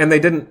that. Well, and they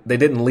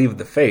didn't leave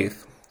the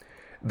faith.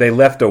 They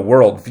left a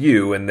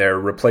worldview, and they're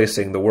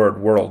replacing the word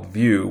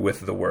worldview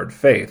with the word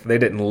faith. They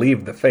didn't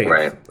leave the faith.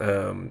 Right.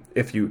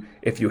 If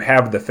you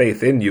have the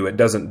faith in you, it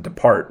doesn't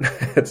depart.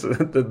 It's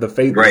the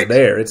faith is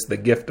there. It's the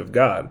gift of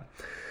God.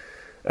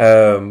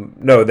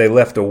 No, they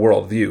left a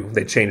worldview.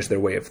 They changed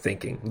their way of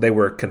thinking. They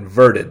were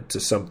converted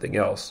to something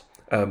else.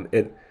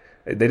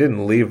 They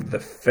didn't leave the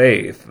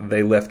faith.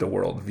 They left a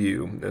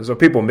worldview. And so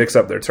people mix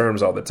up their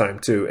terms all the time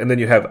too. And then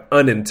you have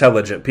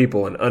unintelligent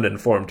people and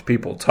uninformed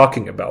people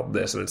talking about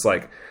this. And it's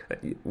like,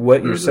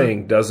 what you're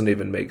saying doesn't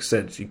even make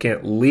sense. You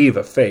can't leave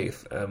a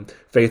faith.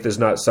 Faith is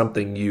not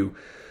something you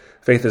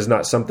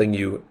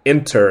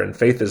enter, and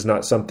faith is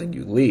not something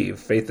you leave.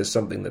 Faith is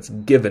something that's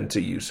given to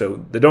you.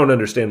 So they don't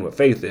understand what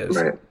faith is.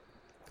 Right.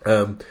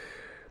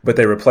 But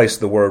they replace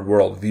the word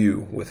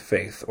worldview with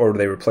faith, or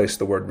they replace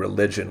the word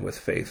religion with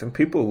faith. And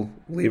people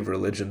leave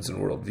religions and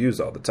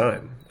worldviews all the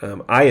time.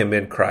 I am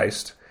in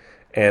Christ,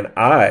 and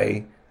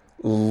I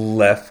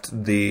left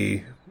an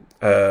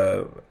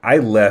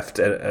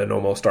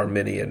almost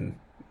Arminian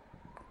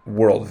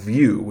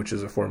worldview, which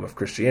is a form of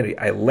Christianity.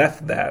 I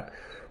left that,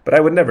 but I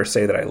would never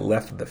say that I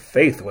left the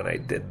faith when I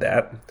did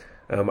that.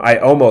 I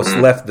almost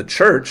left the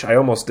church. I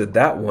almost did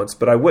that once,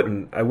 but I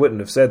wouldn't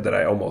have said that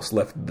I almost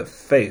left the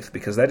faith,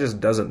 because that just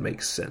doesn't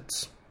make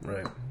sense,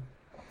 right?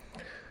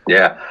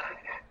 Yeah.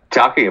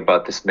 Talking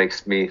about this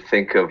makes me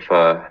think of,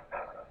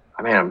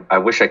 I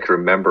wish I could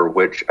remember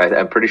which,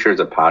 I'm pretty sure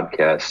it's a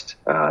podcast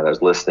that I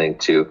was listening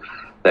to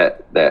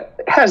that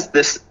has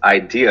this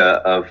idea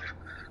of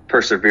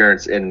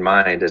perseverance in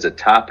mind as a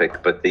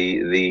topic, but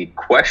the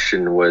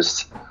question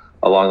was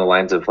along the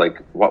lines of like,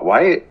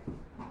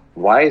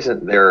 why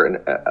isn't there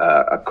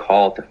a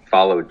call to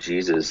follow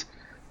Jesus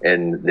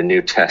in the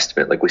New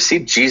Testament? Like, we see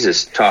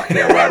Jesus talking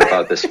a lot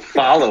about this,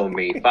 follow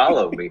me.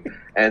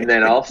 And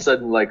then all of a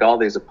sudden, like, all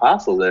these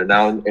apostles that are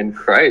now in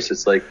Christ,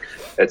 it's like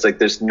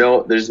there's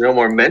no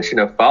more mention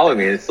of follow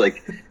me. It's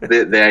like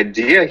the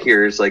idea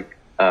here is like,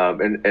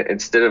 and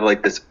instead of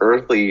like this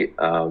earthly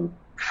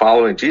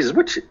following Jesus,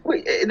 which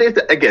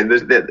again,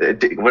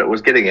 what it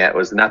was getting at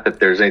was not that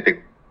there's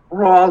anything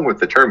wrong with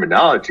the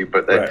terminology,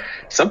 but that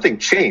something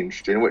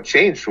changed, and what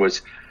changed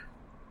was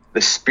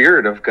the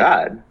Spirit of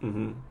God,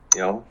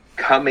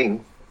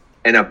 coming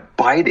and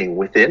abiding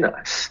within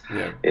us,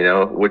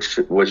 which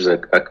was a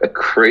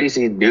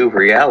crazy new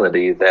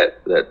reality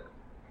that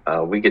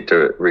we get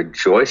to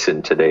rejoice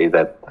in today,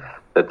 that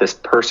this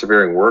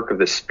persevering work of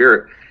the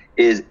Spirit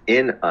is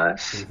in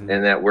us,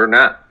 and that we're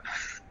not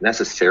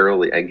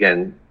necessarily,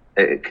 again,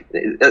 there's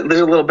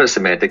a little bit of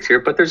semantics here,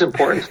 but there's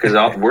importance, because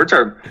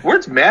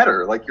words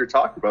matter, like you're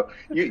talking about.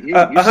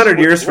 100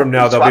 years from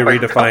now, they'll be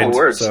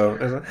redefined.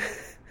 So,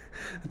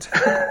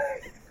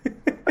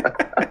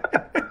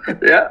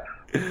 yeah,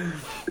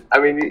 I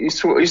mean, you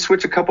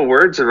switch a couple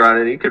words around,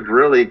 and you could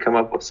really come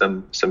up with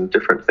some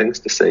different things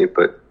to say.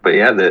 But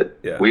we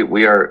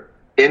are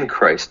in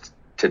Christ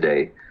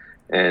today,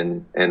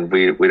 and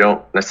we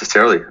don't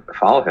necessarily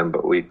follow Him,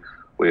 but we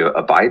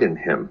abide in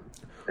Him.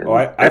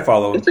 I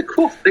follow him. It's a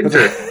cool thing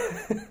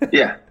to,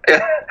 yeah.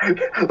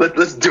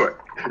 Let's do it.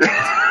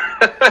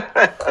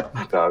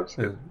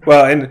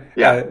 Well, and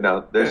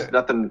there's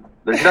nothing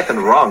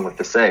wrong with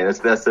the saying.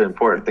 That's the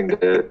important thing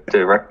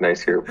to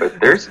recognize here. But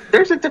there's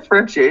a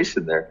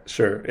differentiation there.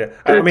 Sure. Yeah.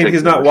 I mean,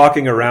 he's not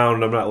walking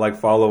around. I'm not like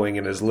following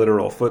in his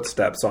literal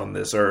footsteps on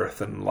this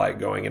earth and like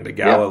going into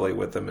Galilee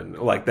with him and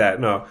like that.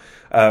 No.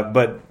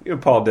 But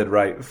Paul did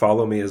write,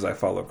 "Follow me as I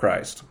follow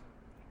Christ."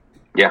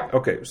 Yeah.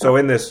 Okay. So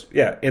in this,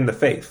 in the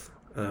faith,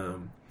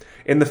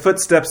 in the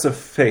footsteps of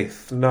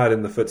faith, not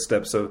in the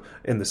footsteps of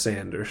in the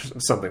sand or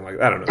something like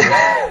that. I don't know.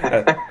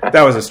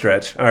 That was a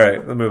stretch. All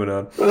right, moving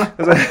on.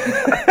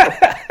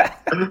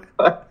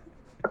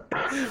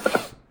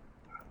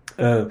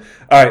 All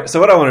right. So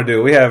what I want to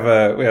do, we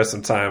have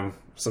some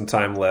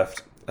time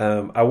left.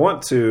 I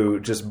want to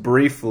just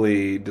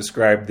briefly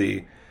describe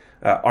the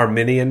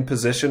Arminian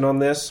position on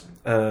this.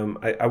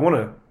 I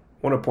want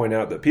to point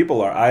out that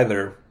people are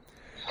either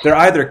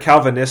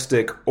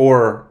Calvinistic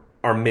or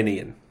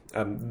Arminian.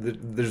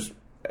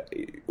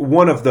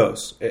 one of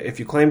those. If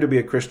you claim to be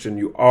a Christian,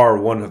 you are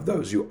one of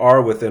those. You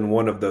are within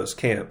one of those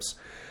camps.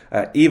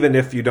 Even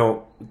if you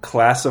don't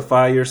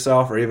classify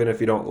yourself, or even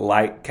if you don't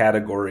like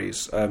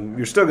categories,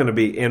 you're still going to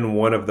be in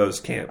one of those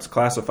camps,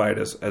 classified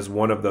as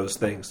one of those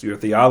things. Your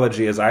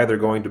theology is either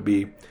going to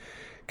be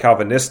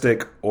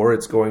Calvinistic or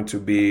it's going to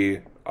be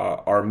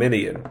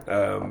Arminian.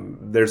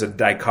 There's a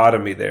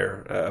dichotomy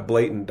there, a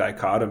blatant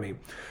dichotomy.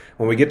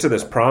 When we get to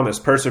this promise,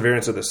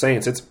 perseverance of the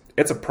saints,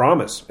 it's a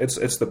promise.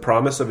 It's the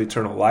promise of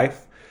eternal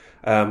life,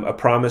 a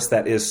promise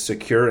that is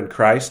secure in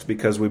Christ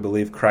because we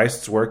believe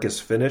Christ's work is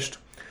finished.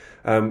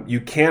 You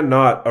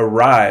cannot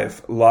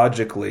arrive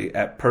logically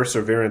at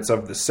perseverance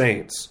of the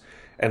saints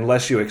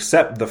unless you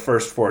accept the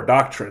first four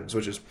doctrines,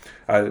 which is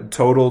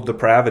total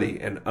depravity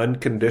and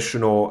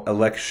unconditional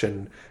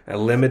election, a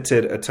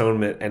limited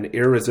atonement, and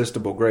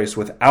irresistible grace.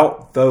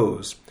 Without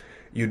those,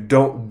 you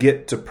don't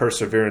get to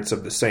perseverance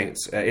of the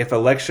saints. If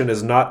election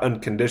is not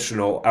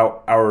unconditional,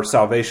 our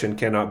salvation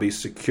cannot be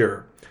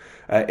secure.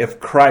 If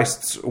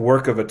Christ's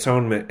work of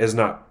atonement is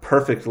not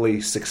perfectly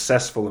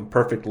successful and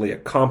perfectly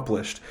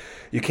accomplished,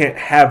 you can't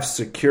have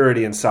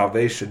security in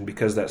salvation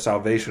because that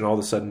salvation all of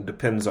a sudden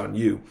depends on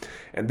you.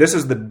 And this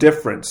is the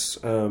difference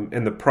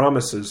in the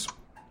promises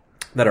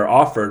that are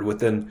offered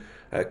within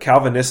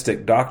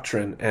Calvinistic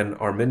doctrine and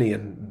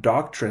Arminian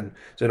doctrine.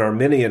 So in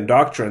Arminian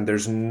doctrine,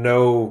 there's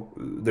no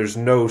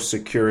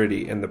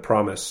security in the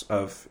promise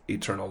of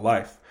eternal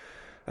life.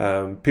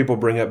 People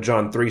bring up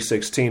John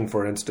 3:16,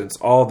 for instance,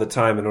 all the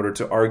time in order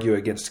to argue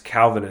against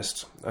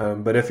Calvinists.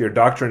 But if your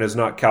doctrine is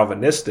not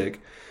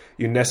Calvinistic,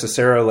 you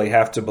necessarily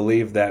have to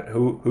believe that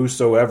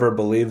whosoever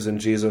believes in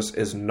Jesus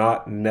is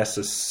not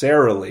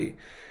necessarily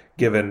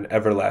given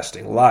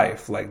everlasting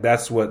life. Like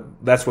that's what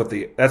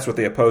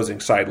the opposing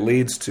side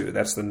leads to.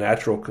 That's the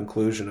natural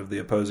conclusion of the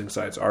opposing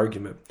side's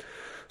argument.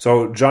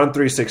 So John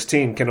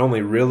 3:16 can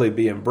only really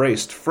be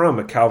embraced from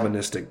a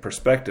Calvinistic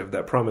perspective.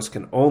 That promise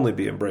can only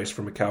be embraced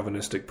from a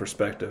Calvinistic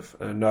perspective,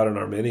 not an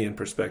Arminian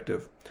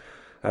perspective.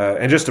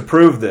 And just to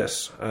prove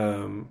this,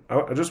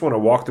 I just want to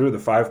walk through the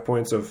 5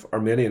 points of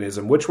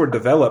Arminianism, which were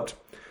developed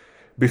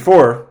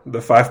before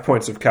the 5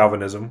 points of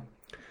Calvinism.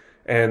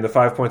 And the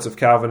 5 points of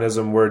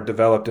Calvinism were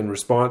developed in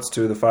response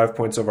to the 5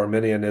 points of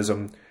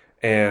Arminianism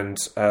and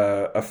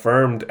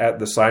affirmed at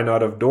the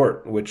Synod of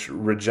Dort, which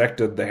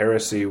rejected the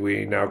heresy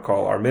we now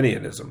call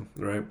Arminianism,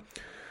 right?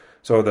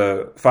 So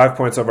the 5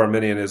 points of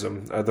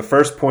Arminianism. The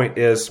first point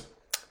is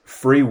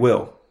free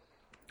will.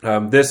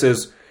 This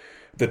is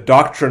the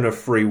doctrine of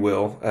free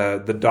will.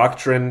 The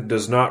doctrine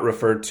does not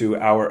refer to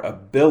our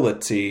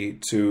ability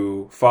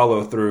to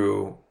follow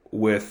through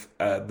with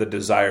the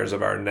desires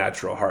of our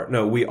natural heart.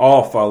 No, we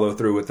all follow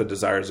through with the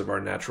desires of our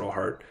natural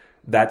heart.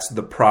 That's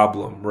the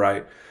problem,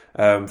 right?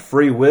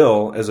 Free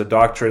will is a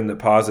doctrine that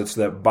posits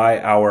that by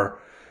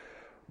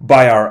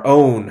our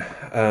own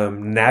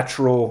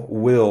natural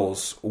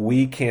wills,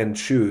 we can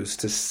choose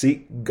to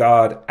seek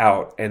God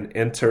out and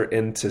enter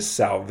into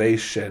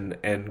salvation,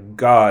 and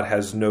God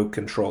has no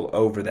control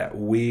over that.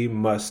 We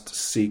must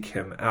seek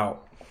Him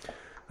out.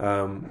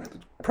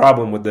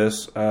 Problem with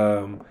this,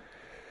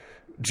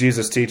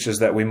 Jesus teaches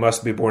that we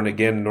must be born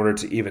again in order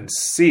to even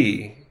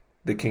see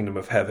the kingdom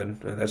of heaven.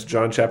 That's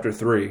John chapter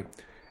 3.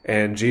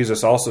 And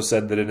Jesus also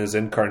said that in His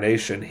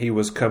incarnation, He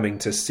was coming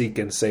to seek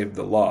and save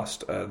the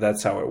lost.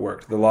 That's how it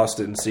worked. The lost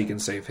didn't seek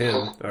and save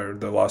Him, or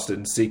the lost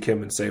didn't seek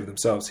Him and save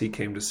themselves. He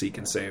came to seek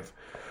and save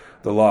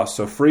the lost.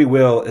 So free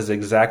will is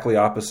exactly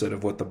opposite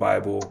of what the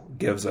Bible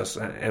gives us.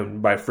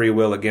 And by free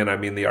will, again, I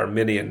mean the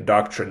Arminian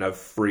doctrine of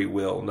free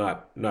will,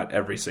 not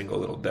every single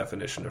little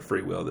definition of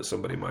free will that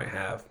somebody might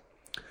have.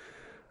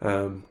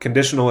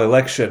 Conditional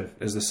election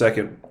is the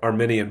second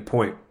Arminian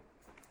point.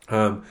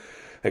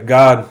 That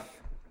God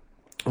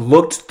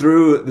looked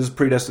through this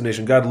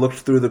predestination. God looked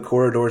through the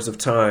corridors of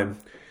time.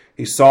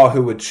 He saw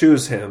who would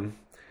choose Him,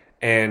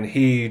 and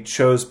He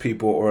chose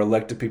people or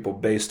elected people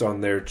based on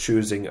their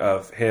choosing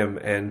of Him.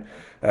 And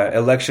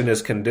election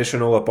is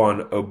conditional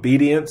upon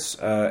obedience,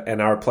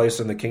 and our place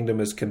in the kingdom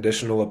is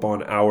conditional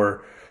upon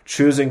our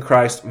choosing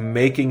Christ,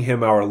 making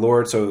Him our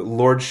Lord. So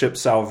lordship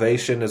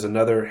salvation is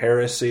another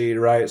heresy,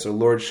 right? So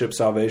lordship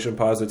salvation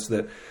posits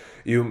that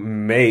you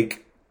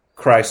make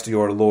Christ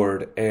your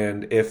Lord,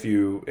 and if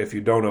you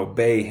don't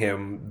obey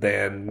Him,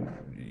 then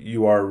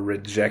you are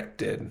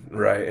rejected,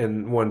 right,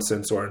 in one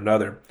sense or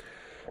another.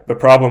 The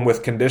problem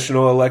with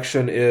conditional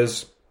election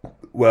is,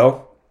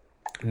 well,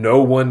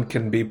 no one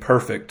can be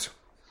perfect.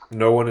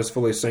 No one is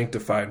fully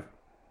sanctified.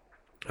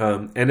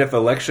 And if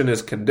election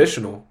is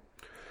conditional,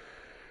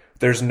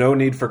 there's no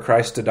need for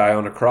Christ to die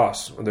on a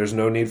cross. There's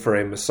no need for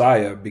a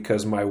Messiah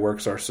because my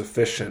works are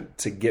sufficient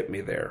to get me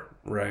there,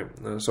 right?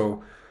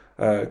 So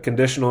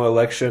conditional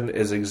election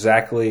is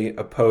exactly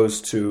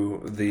opposed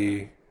to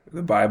the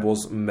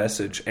Bible's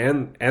message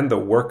and the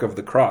work of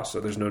the cross.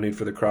 So there's no need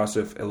for the cross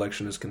if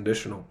election is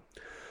conditional.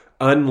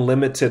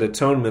 Unlimited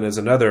atonement is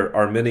another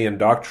Arminian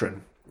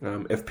doctrine.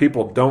 If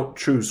people don't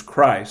choose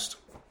Christ,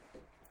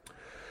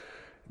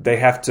 they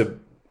have to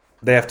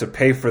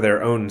pay for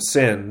their own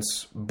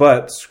sins,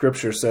 but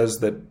Scripture says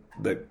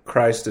that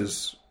Christ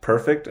is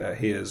perfect.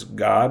 He is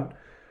God.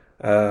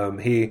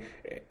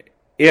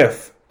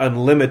 If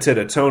unlimited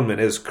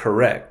atonement is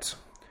correct,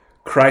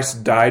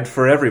 Christ died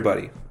for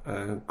everybody.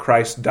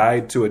 Christ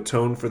died to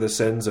atone for the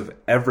sins of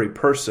every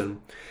person.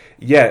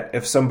 Yet,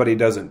 if somebody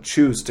doesn't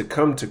choose to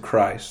come to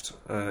Christ,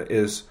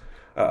 is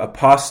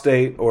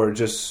apostate or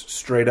just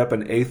straight up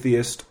an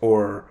atheist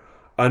or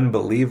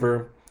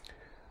unbeliever,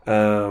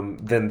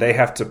 then they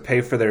have to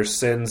pay for their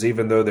sins,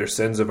 even though their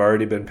sins have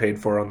already been paid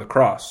for on the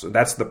cross. So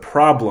that's the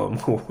problem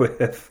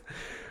with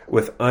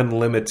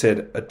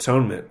unlimited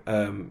atonement.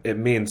 It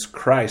means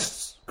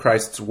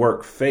Christ's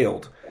work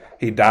failed.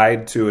 He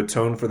died to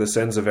atone for the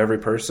sins of every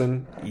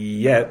person,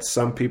 yet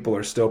some people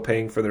are still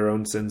paying for their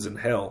own sins in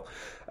hell.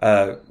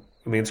 It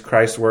means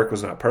Christ's work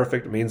was not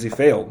perfect. It means he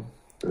failed.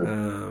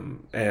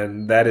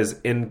 And that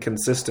is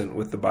inconsistent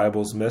with the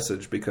Bible's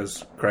message,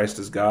 because Christ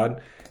is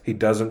God. He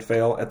doesn't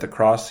fail. At the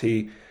cross,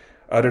 he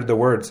uttered the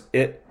words,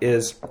 "It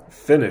is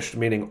finished,"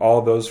 meaning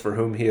all those for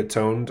whom he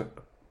atoned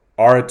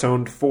are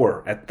atoned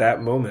for at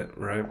that moment,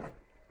 right?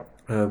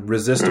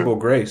 Resistible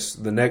grace,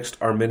 the next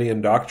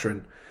Arminian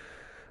doctrine,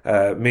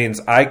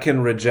 means I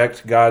can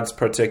reject God's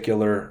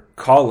particular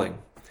calling.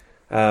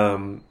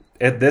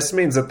 This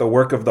means that the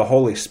work of the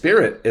Holy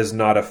Spirit is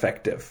not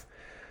effective.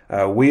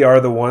 We are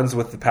the ones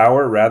with the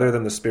power rather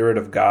than the Spirit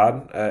of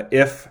God.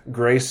 If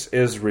grace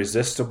is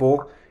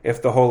resistible,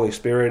 if the Holy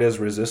Spirit is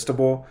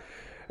resistible,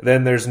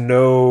 then there's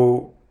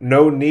no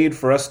need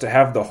for us to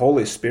have the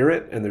Holy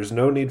Spirit, and there's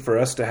no need for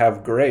us to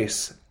have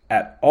grace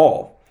at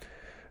all.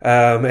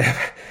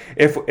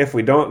 If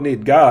we don't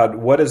need God,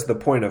 what is the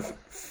point of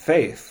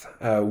faith?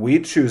 We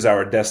choose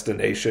our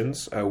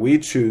destinations. We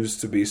choose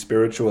to be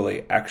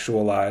spiritually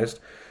actualized.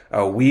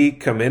 We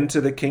come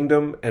into the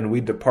kingdom and we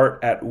depart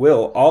at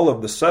will. All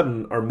of a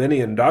sudden,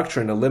 Arminian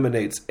doctrine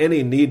eliminates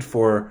any need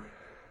for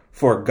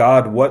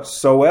God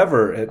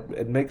whatsoever.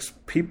 It makes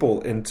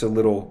people into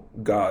little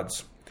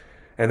gods.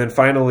 And then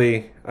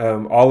finally,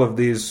 all of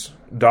these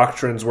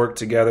doctrines work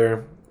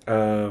together,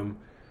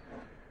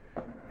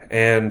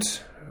 and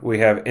we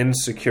have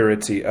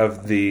insecurity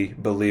of the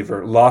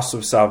believer, loss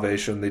of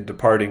salvation, the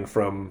departing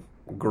from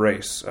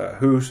grace.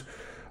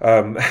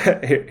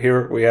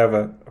 Here we have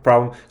a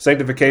problem.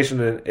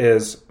 Sanctification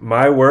is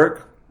my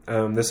work.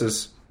 This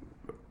is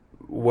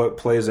what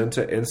plays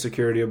into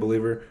insecurity of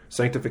believer.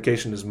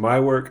 Sanctification is my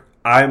work.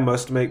 I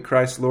must make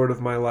Christ Lord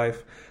of my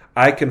life.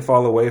 I can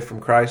fall away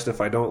from Christ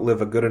if I don't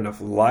live a good enough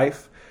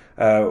life.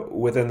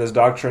 Within this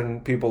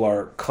doctrine, people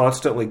are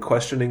constantly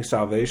questioning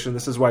salvation.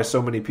 This is why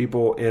so many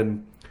people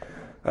in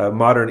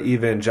modern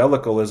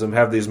evangelicalism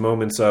have these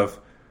moments of,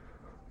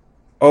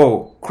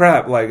 oh,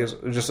 crap, like it's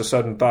just a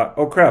sudden thought,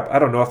 oh, crap, I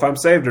don't know if I'm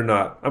saved or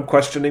not. I'm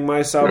questioning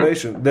my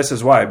salvation. This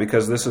is why,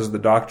 because this is the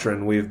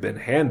doctrine we've been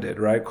handed,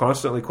 right?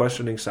 Constantly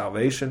questioning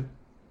salvation.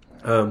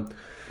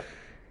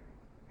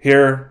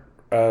 Here,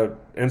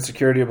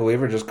 insecurity of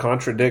believer just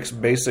contradicts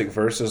basic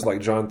verses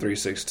like John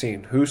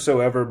 3:16.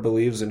 Whosoever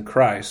believes in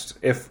Christ,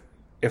 if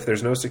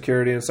there's no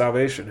security in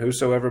salvation,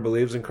 whosoever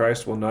believes in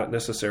Christ will not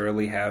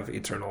necessarily have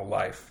eternal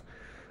life.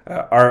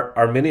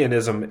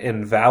 Arminianism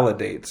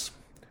invalidates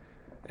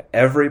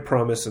every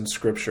promise in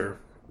Scripture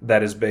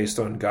that is based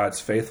on God's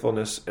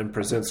faithfulness and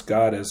presents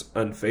God as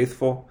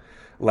unfaithful,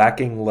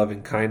 lacking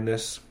loving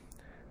kindness,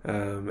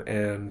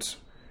 and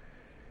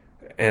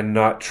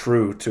not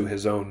true to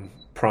his own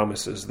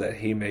promises that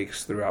he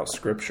makes throughout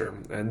Scripture.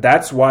 And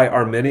that's why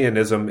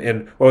Arminianism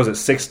in,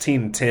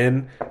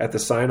 1610 at the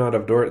Synod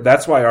of Dort,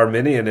 that's why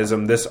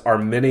Arminianism, this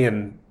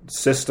Arminian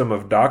system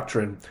of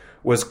doctrine,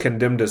 was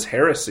condemned as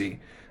heresy,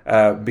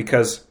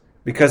 because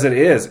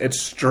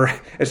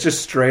it's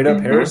just straight up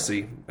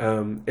heresy.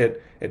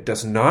 It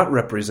does not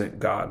represent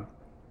God,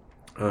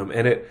 and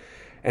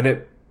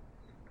it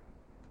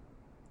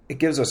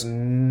gives us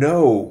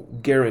no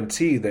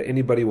guarantee that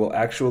anybody will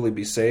actually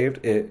be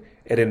saved. It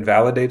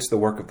invalidates the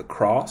work of the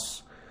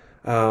cross.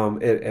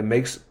 It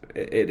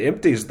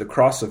empties the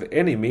cross of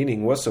any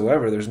meaning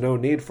whatsoever. There's no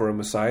need for a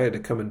Messiah to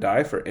come and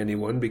die for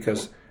anyone,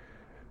 because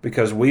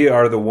we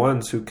are the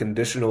ones who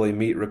conditionally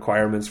meet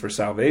requirements for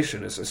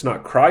salvation. It's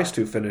not Christ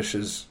who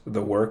finishes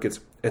the work.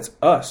 It's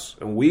us,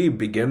 and we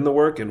begin the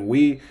work and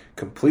we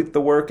complete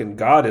the work, and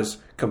God is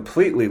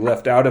completely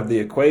left out of the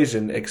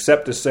equation,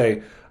 except to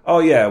say, oh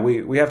yeah,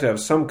 we have to have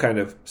some kind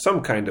of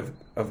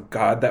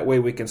God. That way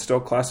we can still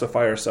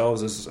classify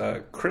ourselves as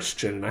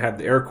Christian. And I have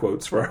the air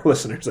quotes for our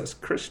listeners as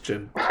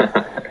Christian.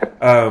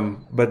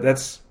 But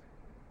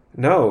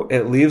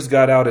it leaves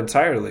God out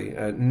entirely.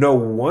 No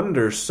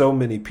wonder so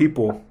many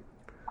people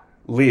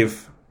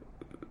leave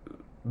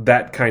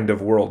that kind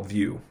of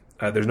worldview.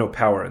 There's no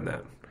power in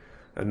that.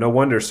 No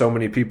wonder so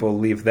many people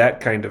leave that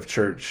kind of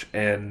church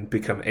and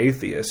become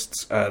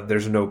atheists.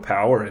 There's no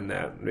power in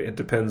that. It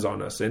depends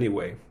on us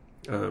anyway.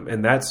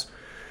 And that's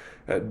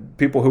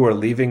people who are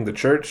leaving the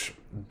church.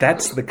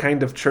 That's the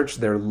kind of church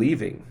they're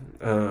leaving.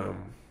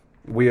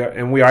 We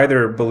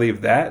either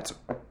believe that,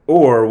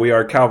 or we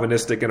are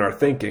Calvinistic in our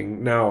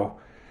thinking. Now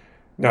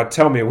Now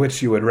tell me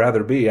which you would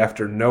rather be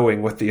after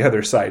knowing what the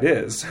other side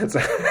is.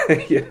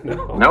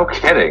 No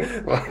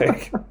kidding.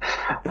 Like,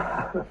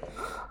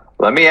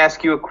 let me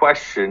ask you a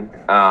question.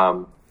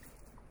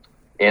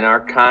 In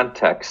our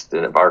context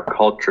of our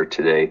culture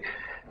today,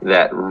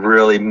 that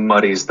really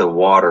muddies the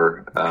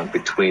water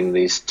between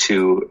these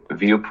two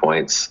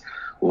viewpoints.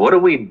 What do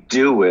we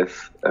do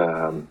with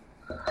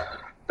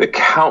the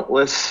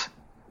countless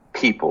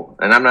people,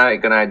 and I'm not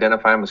going to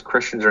identify them as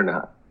Christians or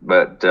not,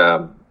 but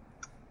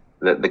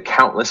the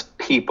countless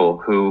people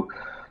who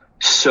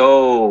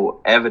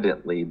so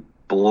evidently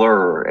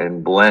blur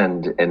and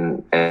blend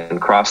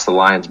and cross the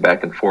lines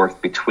back and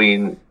forth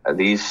between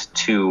these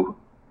two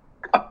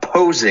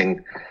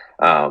opposing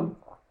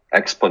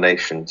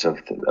explanations of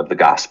the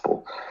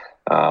gospel?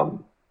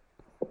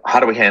 How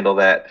do we handle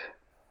that?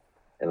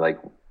 And like,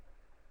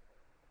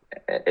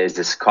 is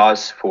this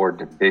cause for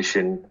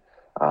division?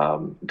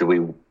 Do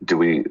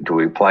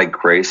we apply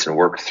grace and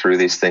work through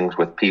these things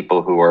with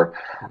people who are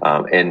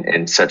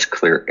in such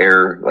clear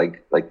error?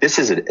 Like this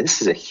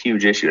is a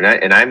huge issue,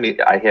 and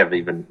I have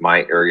even my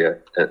area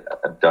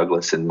of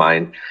Douglas in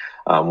mind.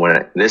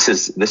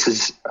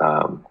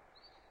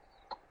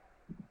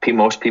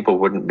 Most people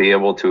wouldn't be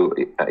able to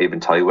even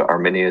tell you what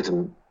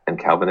Arminianism and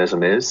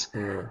Calvinism is,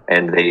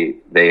 and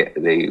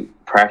they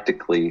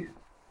practically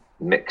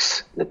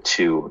mix the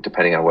two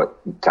depending on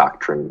what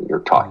doctrine you're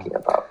talking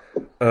about.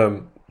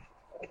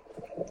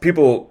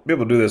 People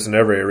do this in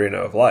every arena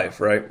of life,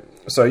 right?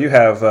 So you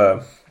have,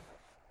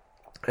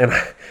 and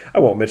I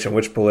won't mention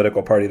which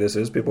political party this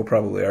is. People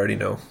probably already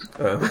know.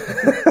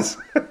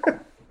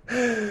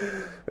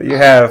 You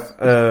have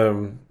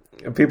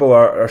people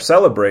are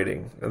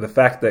celebrating the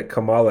fact that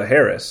Kamala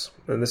Harris,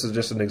 and this is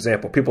just an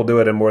example. People do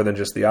it in more than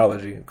just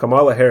theology.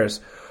 Kamala Harris,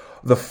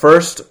 the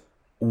first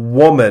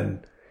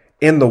woman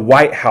in the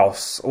White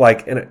House,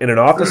 like in an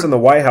office in the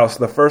White House,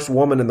 the first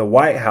woman in the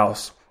White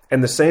House,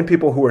 and the same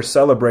people who are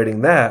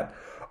celebrating that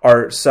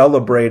are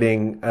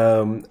celebrating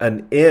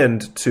an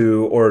end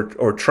to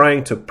or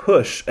trying to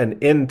push an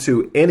end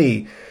to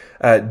any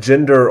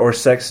gender or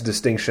sex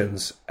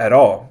distinctions at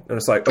all. And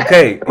it's like,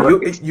 okay,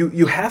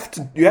 you have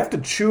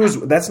to choose.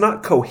 That's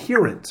not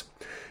coherent.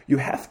 You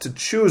have to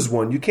choose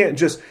one. You can't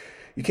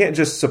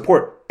just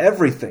support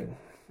everything.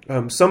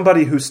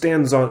 Somebody who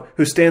stands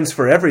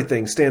for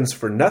everything stands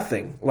for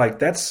nothing. Like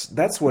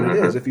that's what it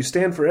is. If you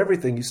stand for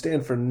everything, you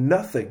stand for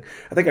nothing.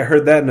 I think I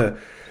heard that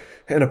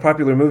in a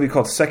popular movie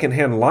called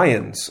Secondhand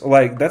Lions.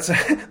 Like that's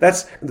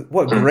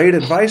what great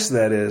advice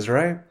that is,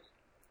 right?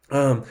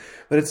 But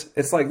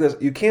it's like this.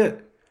 You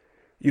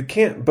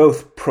can't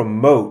both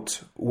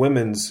promote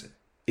women's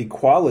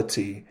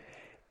equality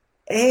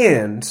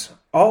and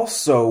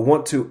also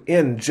want to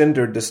end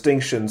gender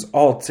distinctions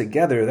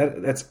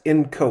altogether. That's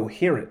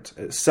incoherent,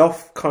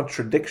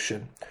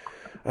 self-contradiction.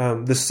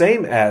 The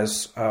same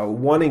as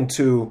wanting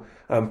to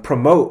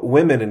promote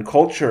women in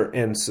culture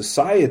and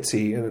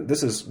society, and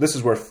this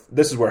is where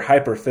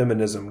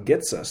hyperfeminism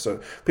gets us. So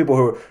people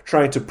who are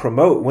trying to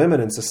promote women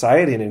in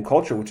society and in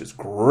culture, which is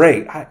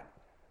great.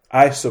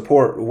 I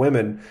support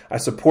women. I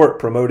support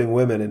promoting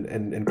women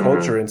in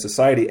culture and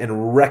society,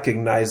 and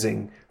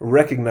recognizing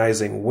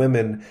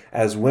women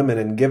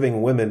and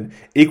giving women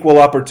equal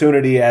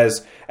opportunity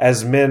as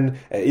men,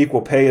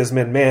 equal pay as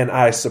men. Man,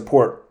 I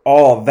support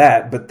all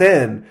that. But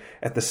then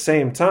at the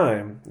same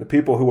time, the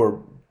people who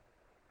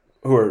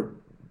are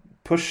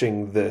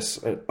pushing this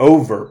and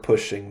over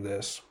pushing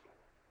this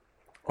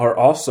are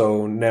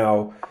also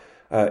now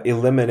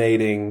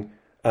eliminating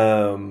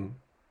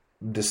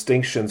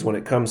distinctions when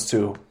it comes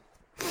to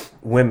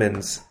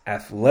women's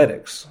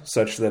athletics,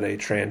 such that a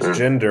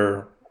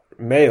transgender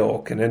male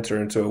can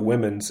enter into a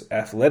women's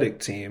athletic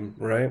team,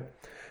 right?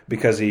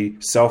 Because he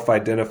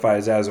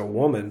self-identifies as a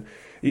woman.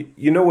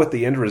 You know what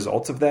the end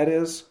result of that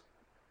is?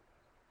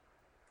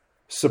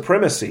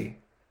 Supremacy.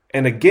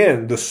 And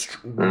again,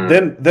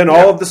 then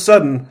all of a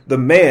sudden, the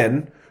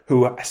man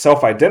who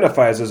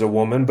self-identifies as a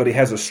woman, but he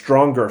has a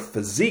stronger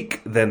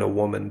physique than a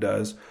woman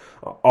does,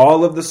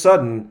 all of a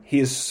sudden he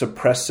is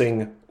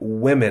suppressing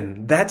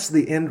women. That's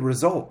the end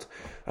result.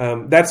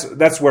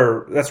 That's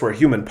where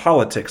human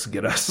politics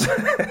get us,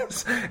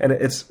 and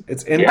it's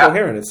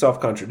incoherent. It's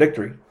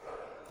self-contradictory.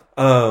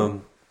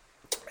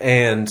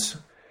 And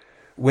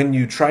when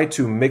you try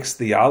to mix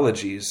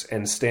theologies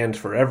and stand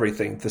for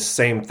everything, the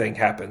same thing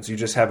happens. You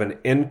just have an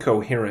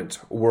incoherent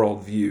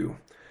worldview.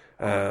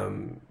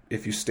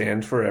 If you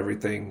stand for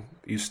everything,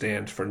 you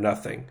stand for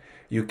nothing.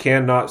 You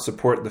cannot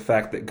support the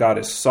fact that God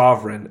is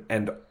sovereign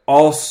and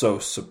also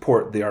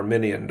support the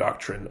Arminian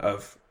doctrine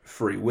of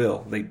free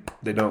will. They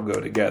don't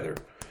go together.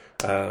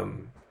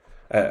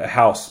 A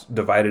house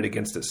divided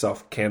against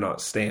itself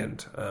cannot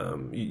stand.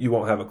 You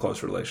won't have a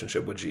close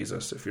relationship with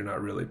Jesus if you're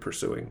not really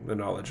pursuing the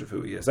knowledge of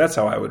who he is. That's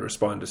how I would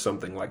respond to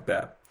something like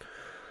that.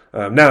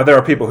 Now, there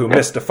are people who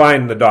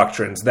misdefine the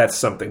doctrines. That's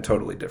something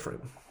totally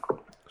different.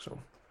 So,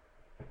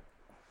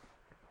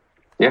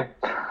 yeah.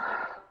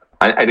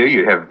 I knew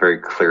you'd have a very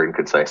clear and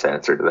concise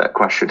answer to that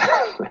question.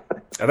 I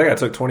think I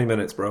took 20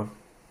 minutes, bro.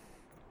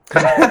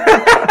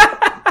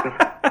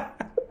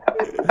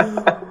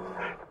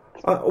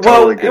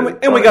 Well,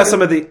 and we got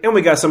some of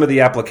the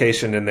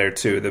application in there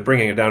too, the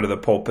bringing it down to the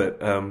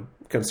pulpit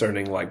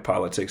concerning like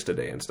politics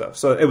today and stuff.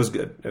 So it was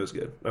good. It was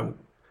good. I'm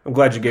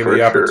glad you gave me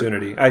the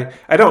opportunity.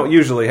 I don't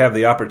usually have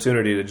the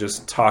opportunity to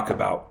just talk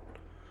about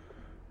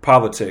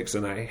politics,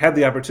 and I had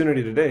the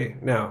opportunity today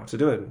now to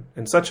do it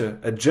in such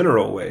a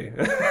general way.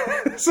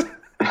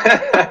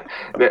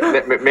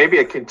 Maybe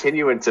a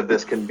continuance of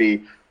this can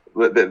be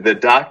the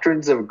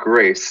doctrines of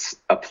grace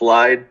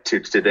applied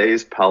to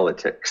today's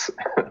politics.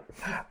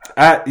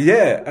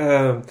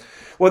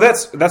 Well,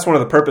 that's one of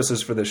the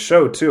purposes for this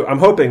show too. I'm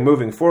hoping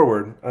moving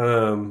forward,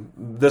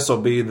 this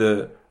will be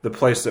the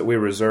place that we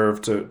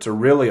reserve to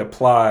really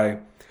apply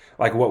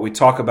like what we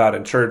talk about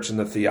in church and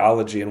the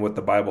theology and what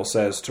the Bible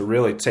says, to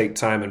really take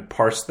time and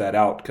parse that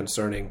out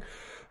concerning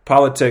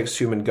politics,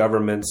 human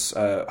governments,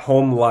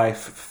 home life,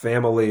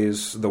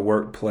 families, the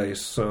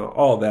workplace,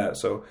 all that.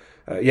 So,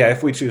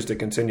 if we choose to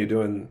continue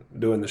doing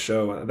the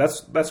show,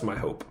 that's my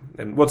hope.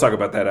 And we'll talk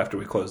about that after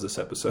we close this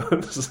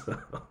episode.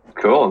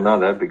 Cool. No,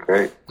 that'd be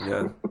great.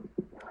 Yeah.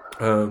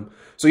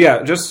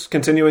 Just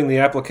continuing the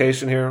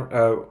application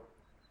here.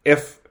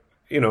 If,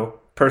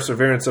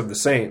 perseverance of the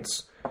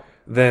saints,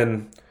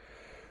 then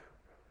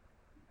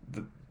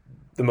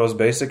the most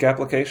basic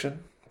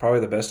application, probably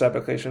the best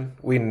application,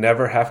 we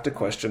never have to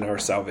question our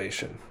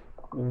salvation.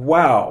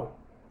 Wow.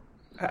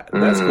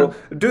 That's cool.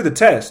 Do the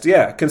test.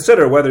 Yeah.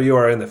 Consider whether you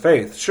are in the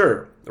faith.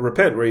 Sure.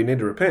 Repent where you need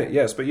to repent.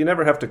 Yes. But you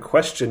never have to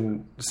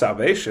question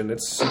salvation.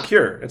 It's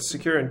secure. It's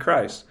secure in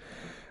Christ.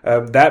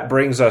 That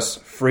brings us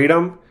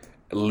freedom,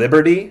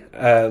 liberty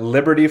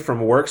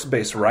from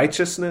works-based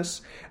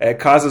righteousness. It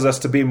causes us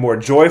to be more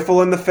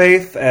joyful in the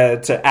faith,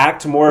 to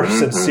act more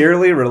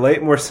sincerely,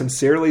 relate more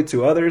sincerely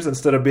to others,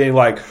 instead of being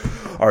like,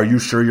 are you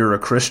sure you're a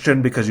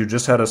Christian because you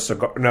just had a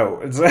cigar?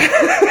 No.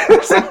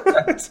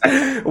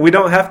 We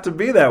don't have to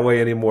be that way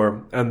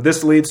anymore. And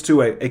this leads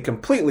to a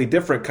completely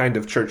different kind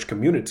of church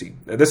community.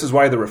 This is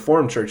why the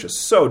Reformed Church is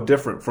so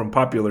different from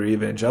popular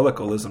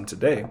evangelicalism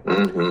today.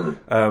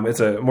 It's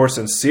a more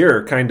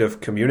sincere kind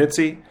of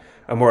community,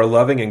 a more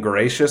loving and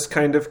gracious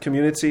kind of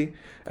community.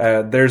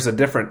 There's a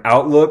different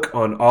outlook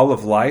on all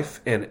of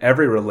life and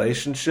every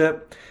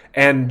relationship.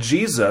 And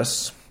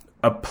Jesus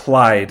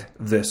applied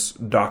this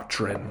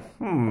doctrine.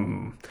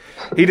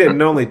 He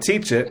didn't only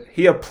teach it,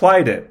 he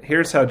applied it.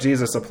 Here's how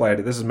Jesus applied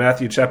it. This is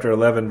Matthew chapter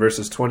 11,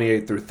 verses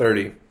 28 through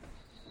 30.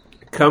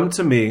 Come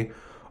to me,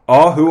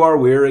 all who are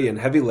weary and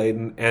heavy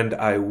laden, and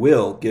I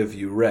will give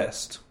you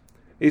rest.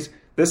 This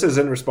is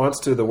in response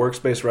to the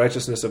works-based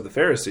righteousness of the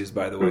Pharisees,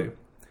 by the way.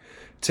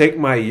 Take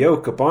my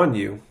yoke upon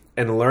you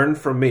and learn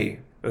from me.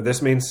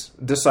 This means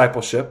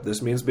discipleship.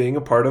 This means being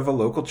a part of a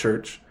local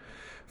church.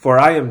 For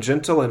I am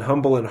gentle and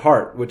humble in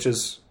heart,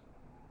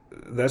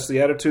 that's the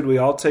attitude we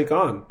all take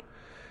on.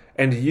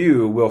 And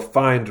you will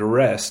find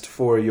rest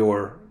for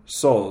your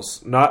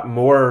souls. Not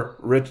more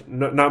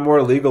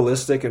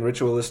legalistic and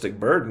ritualistic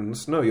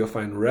burdens. No, you'll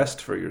find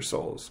rest for your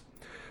souls.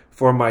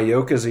 For my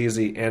yoke is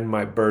easy and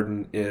my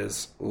burden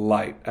is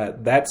light.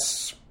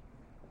 That's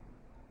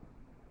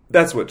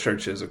what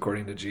church is,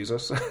 according to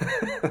Jesus.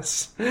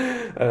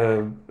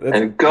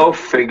 And go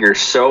figure,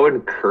 so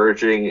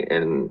encouraging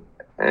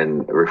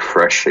and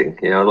refreshing.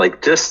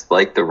 Just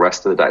like the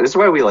rest of the doctrine. This is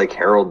why we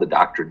herald the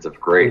doctrines of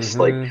grace.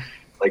 Like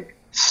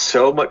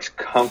so much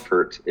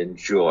comfort and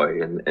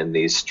joy in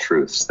these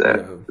truths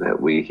that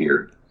we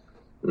hear.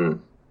 Yeah.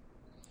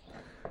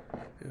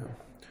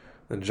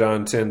 In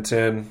John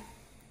 10:10,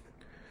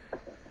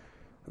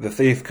 the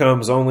thief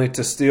comes only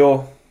to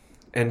steal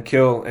and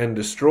kill and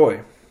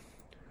destroy.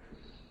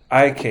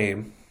 I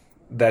came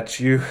that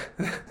you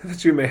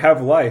may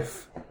have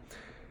life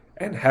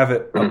and have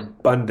it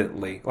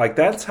abundantly.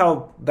 That's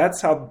how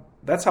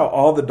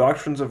all the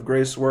doctrines of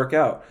grace work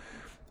out.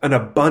 An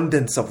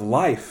abundance of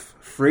life,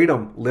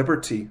 freedom,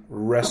 liberty,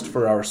 rest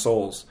for our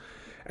souls.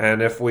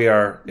 And if we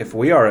are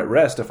at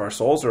rest, if our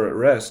souls are at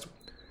rest,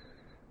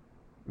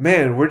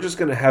 man, we're just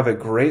going to have a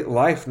great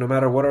life no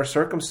matter what our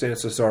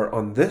circumstances are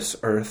on this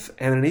earth,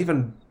 and an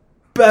even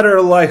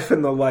better life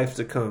in the life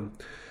to come.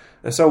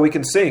 And so we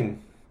can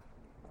sing.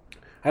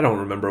 I don't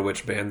remember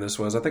which band this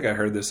was. I think I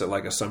heard this at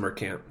a summer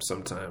camp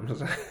sometime.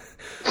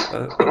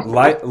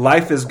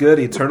 Life is good,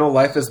 eternal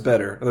life is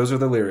better. Those are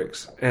the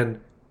lyrics.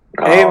 And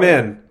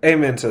amen.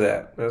 Amen to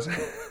that.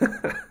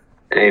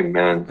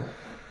 Amen.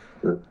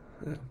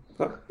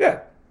 Yeah,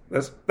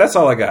 that's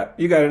all I got.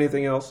 You got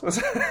anything else?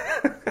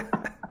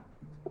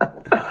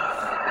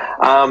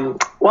 Well,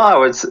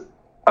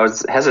 I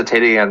was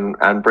hesitating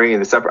on bringing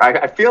this up.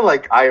 I feel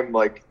like I am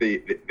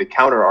the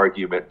counter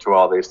argument to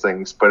all these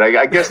things, but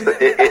I guess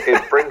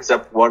it brings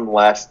up one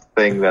last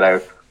thing that I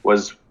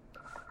was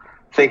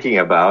thinking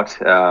about.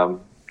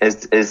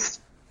 Is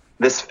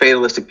this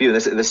fatalistic view?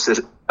 This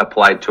is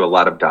applied to a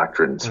lot of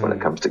doctrines when it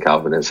comes to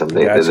Calvinism.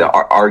 The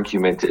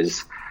argument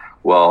is,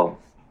 well,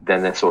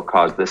 then this will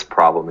cause this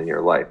problem in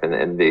your life,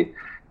 and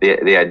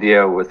the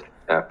idea with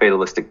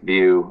fatalistic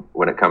view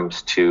when it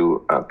comes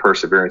to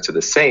perseverance of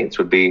the saints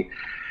would be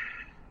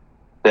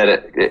that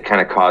it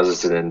kind of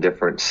causes an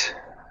indifference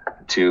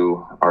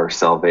to our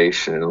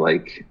salvation. And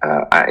like,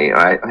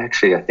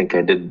 I think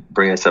I did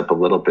bring this up a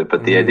little bit,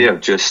 but the idea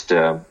of just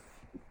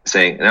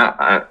saying,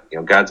 no,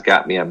 God's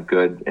got me, I'm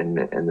good, and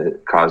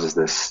it causes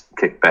this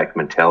kickback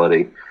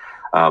mentality.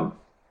 I'm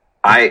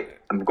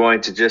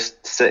going to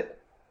just say,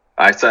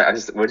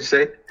 what'd you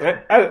say?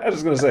 I was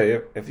just going to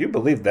say, if you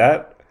believe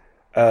that,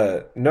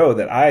 know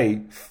that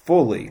I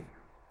fully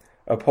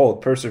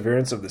uphold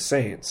perseverance of the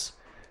saints,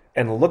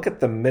 and look at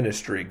the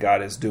ministry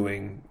God is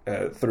doing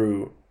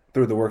through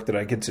the work that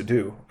I get to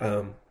do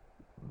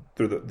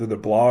through the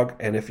blog.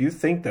 And if you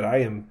think that I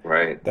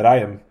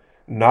am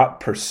not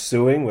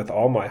pursuing with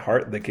all my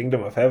heart the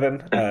kingdom of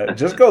heaven,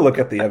 just go look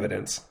at the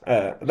evidence.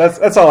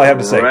 That's all I have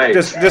to say. Right.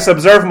 Just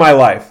observe my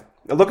life.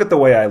 Look at the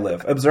way I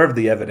live. Observe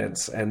the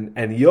evidence,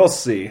 and you'll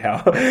see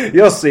how what'd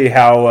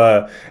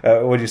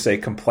you say,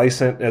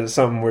 complacent?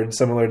 Some word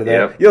similar to that.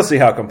 Yep. You'll see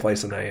how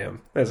complacent I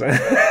am.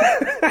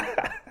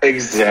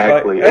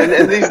 Exactly,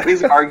 and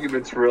these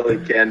arguments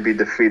really can be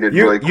defeated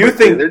really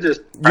quickly. They're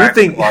just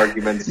practical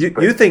arguments.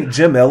 You think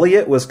Jim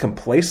Elliot was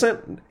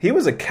complacent? He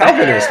was a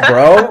Calvinist,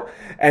 bro.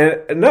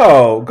 And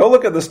no, go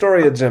look at the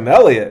story of Jim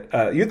Elliot.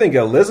 You think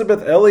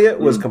Elizabeth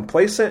Elliot was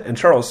complacent and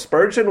Charles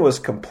Spurgeon was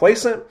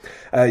complacent?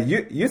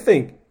 You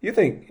think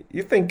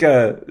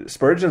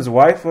Spurgeon's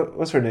wife?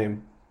 What's her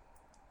name?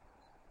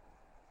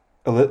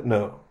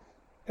 No,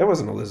 it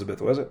wasn't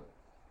Elizabeth, was it?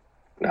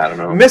 I don't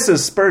know. Mrs.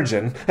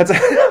 Spurgeon.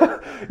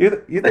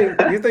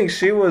 You think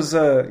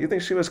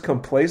she was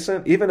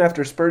complacent even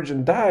after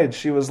Spurgeon died?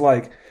 She was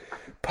like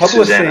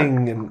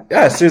publishing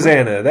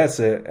Susanna. That's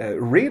it.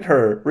 Read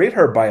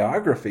her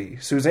biography,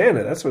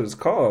 Susanna. That's what it's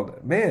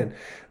called. Man,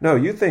 no,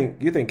 you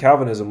think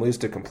Calvinism leads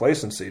to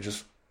complacency?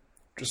 Just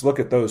look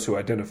at those who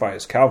identify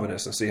as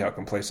Calvinists and see how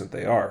complacent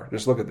they are.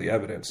 Just look at the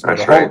evidence.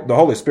 That's right. The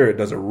Holy Spirit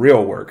does a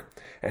real work,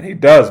 and He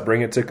does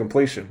bring it to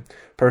completion.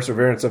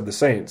 Perseverance of the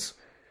saints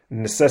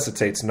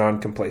necessitates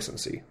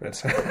non-complacency.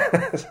 That's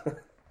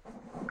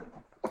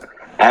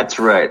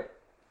right.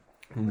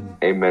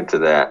 Amen to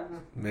that.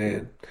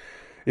 Man.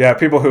 Yeah,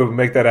 people who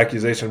make that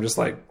accusation, I'm just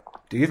like,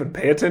 do you even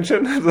pay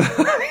attention?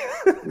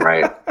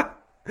 Right.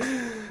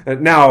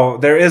 Now,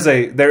 there is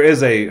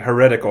a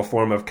heretical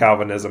form of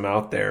Calvinism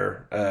out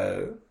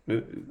there.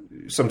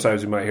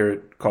 Sometimes you might hear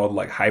it called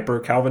like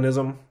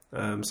hyper-Calvinism,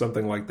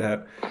 something like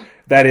that.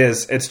 That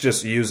is, it's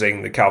just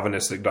using the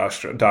Calvinistic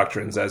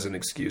doctrines as an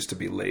excuse to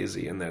be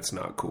lazy, and that's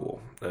not cool.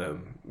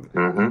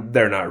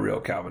 They're not real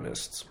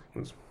Calvinists.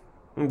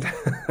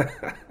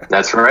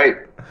 That's right.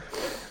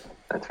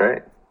 That's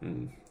right.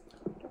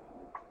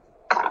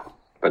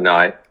 But no,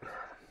 I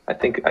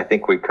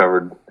think we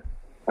covered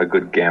a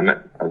good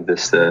gamut of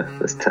this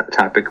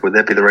topic. Would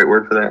that be the right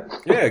word for that?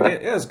 Yeah,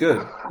 it's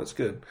good. That's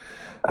good.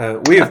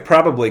 We have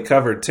probably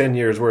covered 10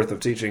 years worth of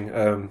teaching.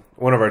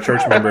 One of our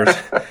church members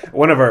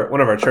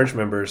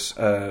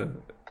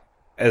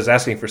is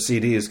asking for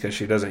CDs because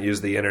she doesn't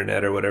use the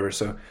internet or whatever.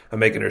 So I'm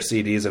making her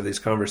CDs of these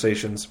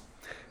conversations,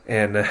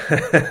 and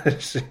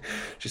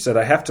she said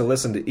I have to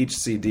listen to each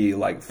CD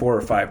like 4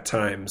 or 5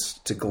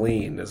 times to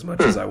glean as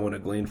much as I want to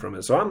glean from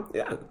it. So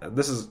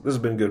this has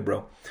been good,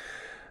 bro.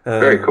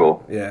 Very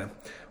cool. Yeah.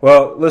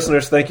 Well,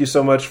 listeners, thank you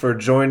so much for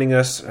joining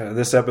us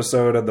this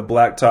episode of the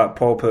Blacktop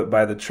Pulpit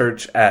by the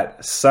Church at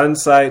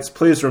Sunsites.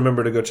 Please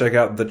remember to go check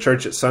out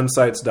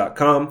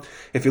thechurchatsunsites.com.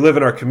 If you live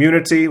in our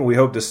community, we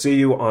hope to see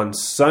you on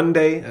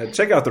Sunday.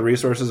 Check out the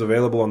resources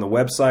available on the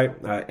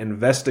website.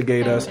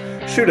 Investigate us.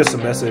 Shoot us a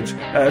message.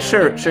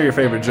 Share your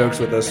favorite jokes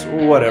with us.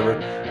 Whatever.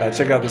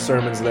 Check out the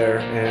sermons there,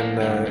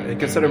 and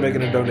consider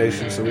making a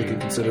donation so we can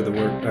continue the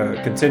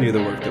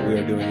work that we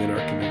are doing in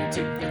our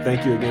community.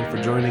 Thank you again for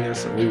joining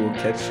us, and we will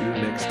catch you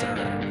next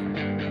time.